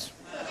watch this.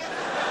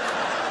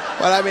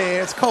 But I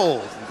mean, it's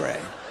cold and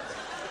gray.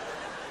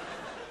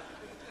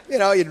 You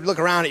know, you look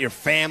around at your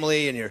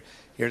family and your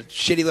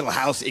shitty little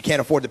house that you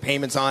can't afford the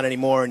payments on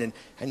anymore, and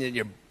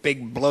your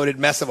big bloated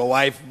mess of a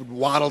wife would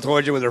waddle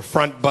towards you with her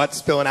front butt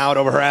spilling out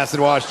over her acid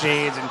wash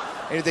jeans, and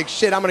you think,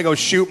 shit, I'm gonna go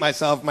shoot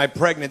myself, my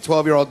pregnant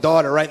 12-year-old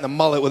daughter, right in the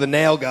mullet with a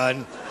nail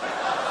gun.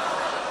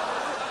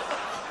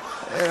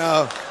 You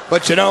know,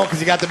 but you don't,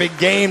 because you got the big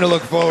game to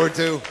look forward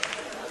to.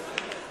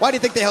 Why do you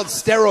think they held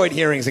steroid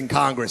hearings in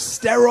Congress?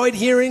 Steroid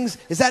hearings?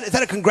 Is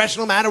that a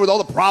congressional matter with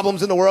all the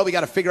problems in the world? We got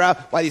to figure out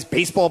why these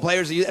baseball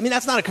players are using. I mean,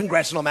 that's not a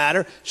congressional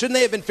matter. Shouldn't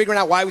they have been figuring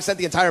out why we sent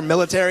the entire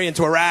military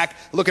into Iraq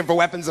looking for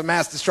weapons of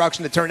mass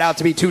destruction that turned out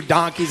to be 2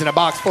 donkeys in a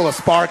box full of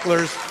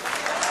sparklers?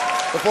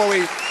 Before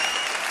we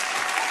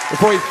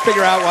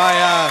figure out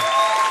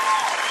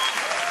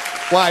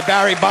why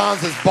Barry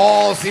Bonds'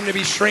 balls seem to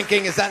be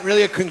shrinking. Is that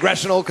really a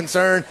congressional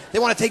concern? They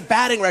want to take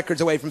batting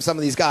records away from some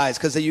of these guys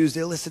because they used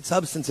illicit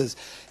substances.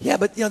 Yeah,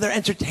 but, you know, they're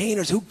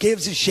entertainers. Who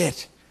gives a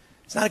shit?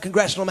 It's not a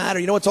congressional matter.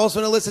 You know what's also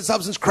an illicit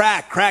substance?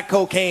 Crack. Crack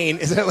cocaine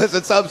is an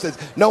illicit substance.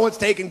 No one's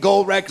taking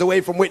gold records away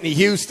from Whitney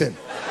Houston.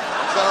 So,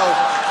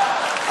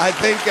 I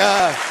think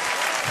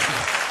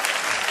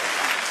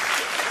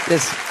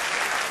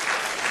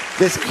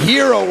this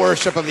hero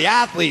worship of the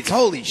athletes,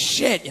 holy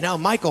shit, you know,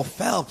 Michael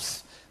Phelps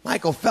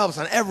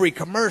on every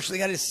commercial, you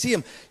got to see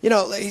him. You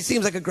know, he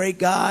seems like a great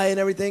guy and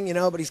everything, you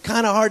know, but he's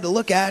kind of hard to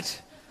look at.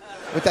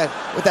 With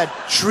that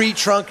tree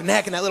trunk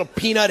neck and that little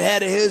peanut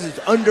head of his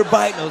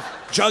underbite and those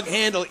jug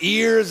handle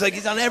ears. Like,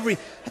 he's on every... I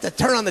have to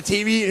turn on the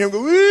TV and hear him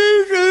go...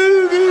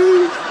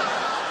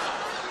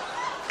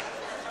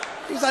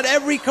 He's on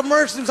every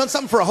commercial. He was on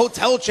something for a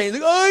hotel chain.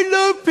 He's like, I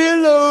love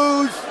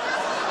pillows.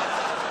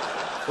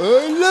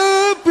 I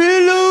love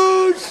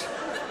pillows.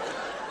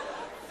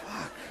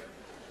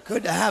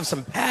 Good to have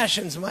some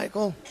passions,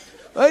 Michael.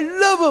 I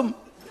love them.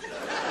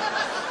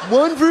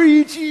 One for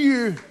each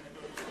year.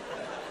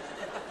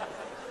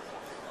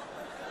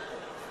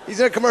 He's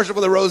in a commercial for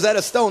the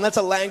Rosetta Stone. That's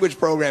a language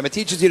program. It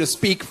teaches you to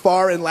speak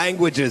foreign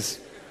languages.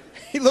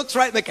 He looks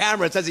right in the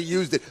camera and says he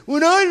used it.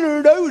 When I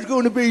learned I was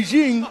going to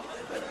Beijing,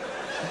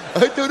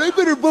 I thought I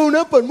better bone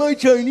up on my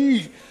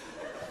Chinese.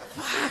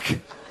 Fuck.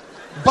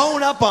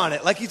 Bone up on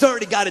it. Like he's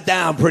already got it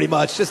down pretty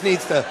much. Just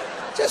needs to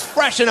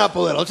freshen up a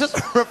little. Just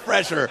a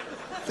refresher.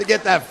 To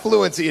get that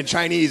fluency in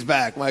Chinese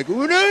back. Like,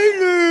 when I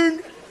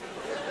learned.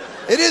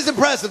 It is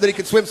impressive that he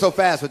could swim so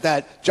fast with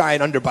that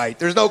giant underbite.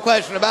 There's no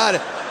question about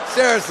it.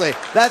 Seriously.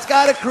 That's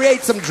got to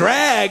create some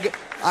drag,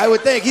 I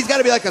would think. He's got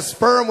to be like a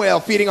sperm whale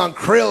feeding on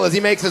krill as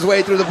he makes his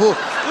way through the pool.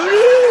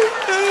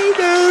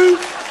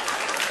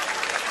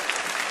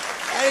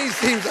 And he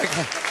seems like...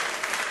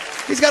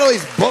 He's got all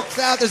these books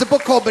out. There's a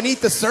book called Beneath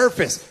the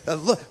Surface.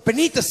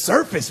 Beneath the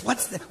Surface?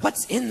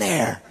 What's in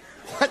there?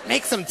 What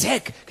makes them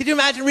tick? Could you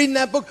imagine reading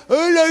that book?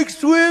 I like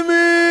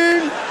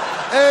swimming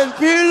and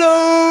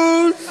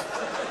pillows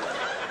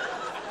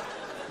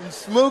and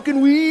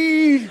smoking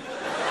weed.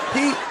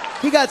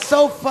 He got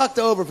so fucked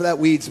over for that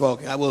weed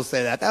smoking. I will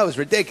say that. That was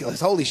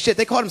ridiculous. Holy shit.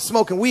 They caught him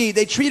smoking weed.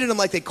 They treated him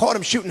like they caught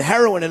him shooting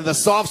heroin into the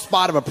soft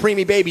spot of a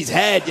preemie baby's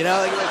head, you know?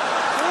 Like,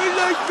 I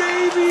like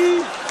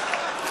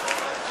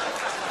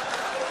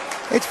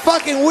baby. It's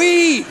fucking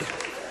weed.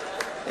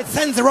 It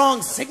sends the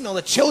wrong signal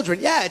to children.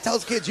 Yeah, it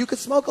tells kids you could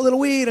smoke a little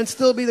weed and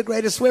still be the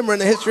greatest swimmer in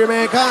the history of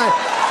mankind.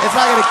 It's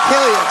not going to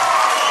kill you.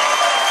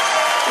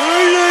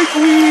 I like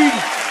weed.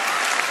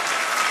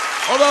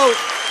 Although,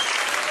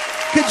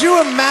 could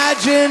you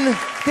imagine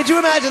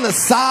the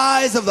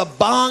size of the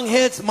bong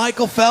hits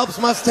Michael Phelps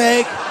must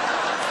take?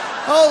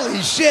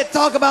 Holy shit,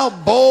 talk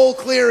about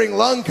bowl-clearing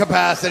lung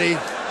capacity.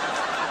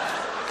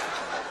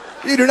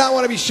 You do not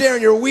want to be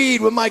sharing your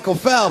weed with Michael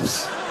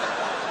Phelps.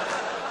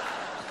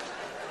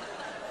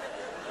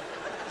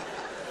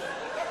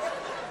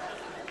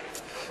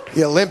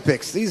 The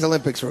Olympics. These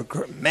Olympics were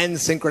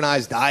men's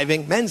synchronized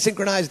diving. Men's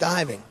synchronized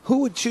diving.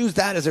 Who would choose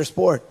that as their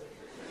sport?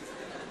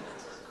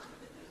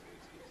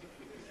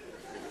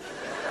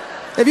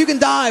 If you can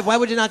dive, why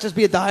would you not just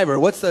be a diver?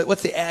 What's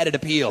the added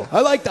appeal?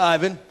 I like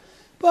diving,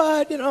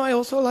 but, I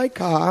also like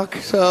cock,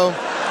 so...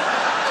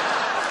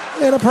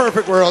 In a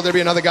perfect world, there'd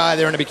be another guy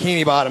there in a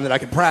bikini bottom that I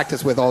could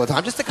practice with all the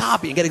time, just to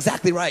copy and get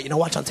exactly right,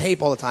 watch on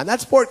tape all the time.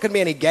 That sport couldn't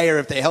be any gayer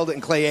if they held it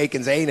in Clay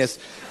Aiken's anus,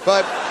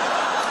 but...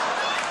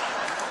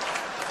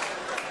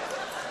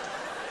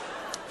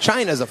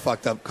 China's a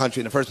fucked up country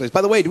in the first place.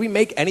 By the way, do we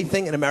make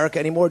anything in America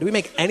anymore? Do we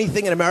make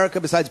anything in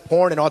America besides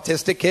porn and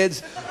autistic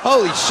kids?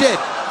 Holy shit.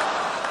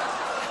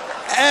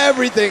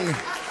 Everything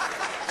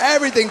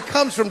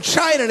comes from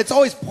China, and it's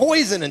always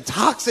poison and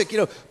toxic.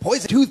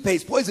 Poison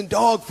toothpaste, poison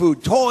dog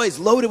food, toys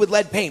loaded with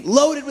lead paint.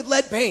 Loaded with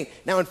lead paint.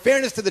 Now, in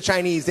fairness to the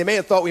Chinese, they may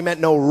have thought we meant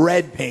no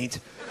red paint,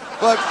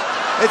 but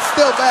it's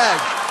still bad.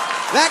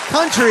 That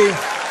country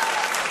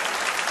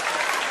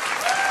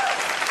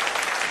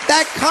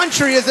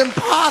is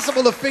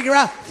impossible to figure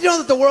out. You know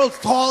that the world's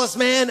tallest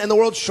man and the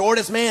world's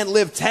shortest man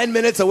live 10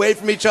 minutes away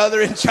from each other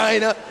in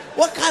China?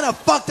 What kind of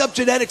fucked up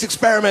genetics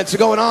experiments are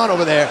going on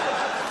over there?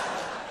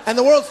 And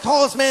the world's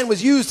tallest man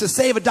was used to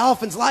save a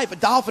dolphin's life. A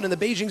dolphin in the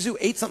Beijing Zoo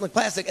ate something like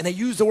plastic, and they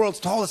used the world's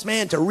tallest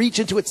man to reach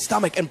into its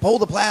stomach and pull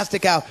the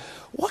plastic out.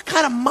 What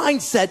kind of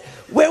mindset?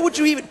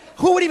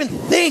 Who would even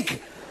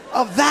think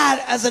of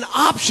that as an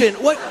option?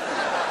 What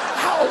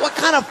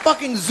kind of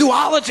fucking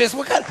zoologist?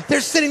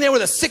 They're sitting there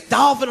with a sick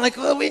dolphin like,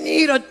 well, we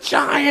need a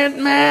giant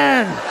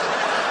man.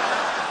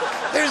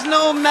 There's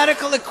no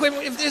medical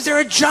equipment. Is there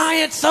a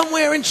giant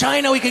somewhere in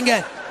China we can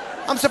get?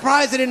 I'm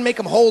surprised they didn't make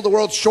him hold the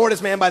world's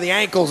shortest man by the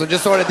ankles and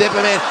just sort of dip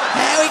him in.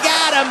 Hey, we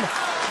got him.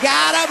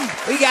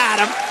 We got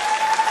him.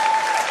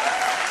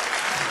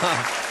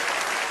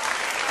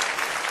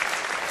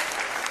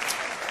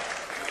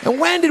 And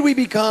when did we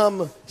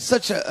become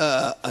such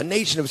a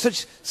nation of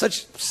such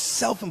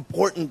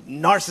self-important,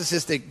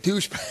 narcissistic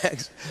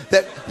douchebags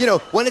that,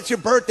 when it's your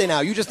birthday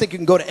now, you just think you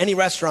can go to any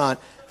restaurant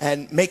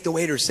and make the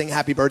waiter sing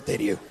happy birthday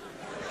to you?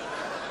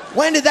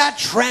 When did that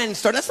trend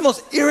start? That's the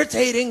most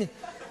irritating...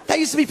 That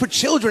used to be for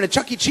children at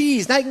Chuck E.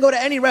 Cheese. Now you can go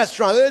to any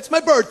restaurant. It's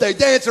my birthday.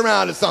 Dance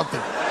around or something.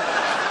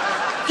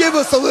 Give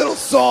us a little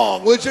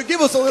song, would you?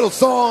 Give us a little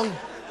song.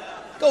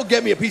 Go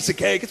get me a piece of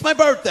cake. It's my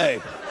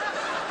birthday.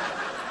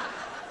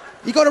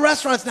 You go to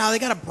restaurants now, they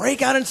got to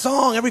break out in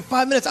song every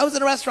 5 minutes. I was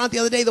in a restaurant the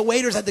other day. The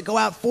waiters had to go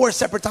out 4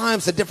 separate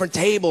times to different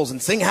tables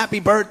and sing happy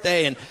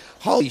birthday. And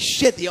holy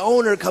shit, the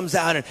owner comes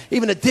out, and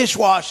even the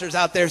dishwasher's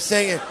out there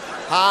singing,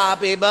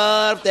 happy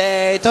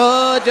birthday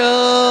to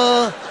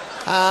you.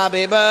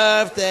 Happy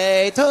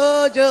birthday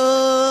to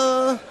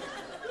you.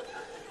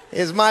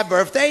 It's my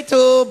birthday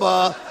too,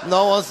 but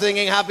no one's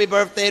singing happy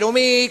birthday to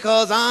me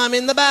because I'm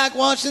in the back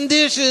washing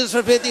dishes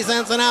for 50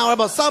 cents an hour,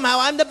 but somehow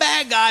I'm the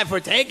bad guy for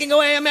taking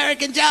away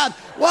American jobs.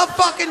 What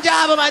fucking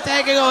job am I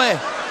taking away?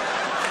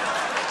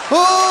 Who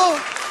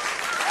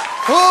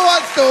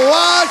wants to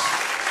wash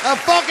a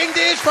fucking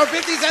dish for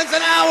 50 cents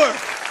an hour?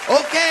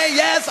 Okay,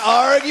 yes,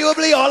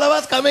 arguably all of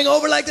us coming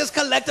over like this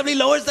collectively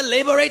lowers the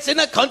labor rates in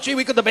the country.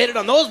 We could debate it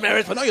on those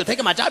merits, but no, you're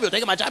taking my job, you're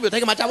taking my job, you're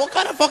taking my job. What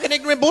kind of fucking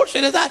ignorant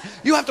bullshit is that?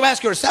 You have to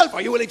ask yourself,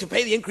 are you willing to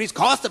pay the increased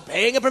cost of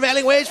paying a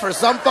prevailing wage for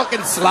some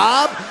fucking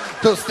slob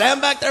to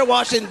stand back there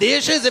washing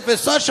dishes? If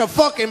it's such a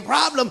fucking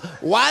problem,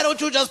 why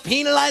don't you just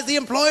penalize the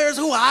employers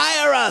who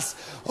hire us?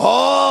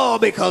 Oh,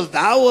 because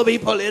that will be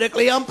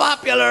politically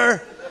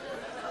unpopular.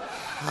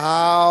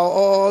 How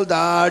old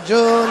are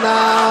you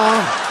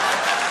now?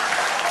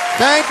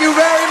 Thank you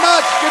very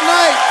much. Good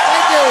night.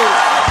 Thank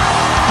you.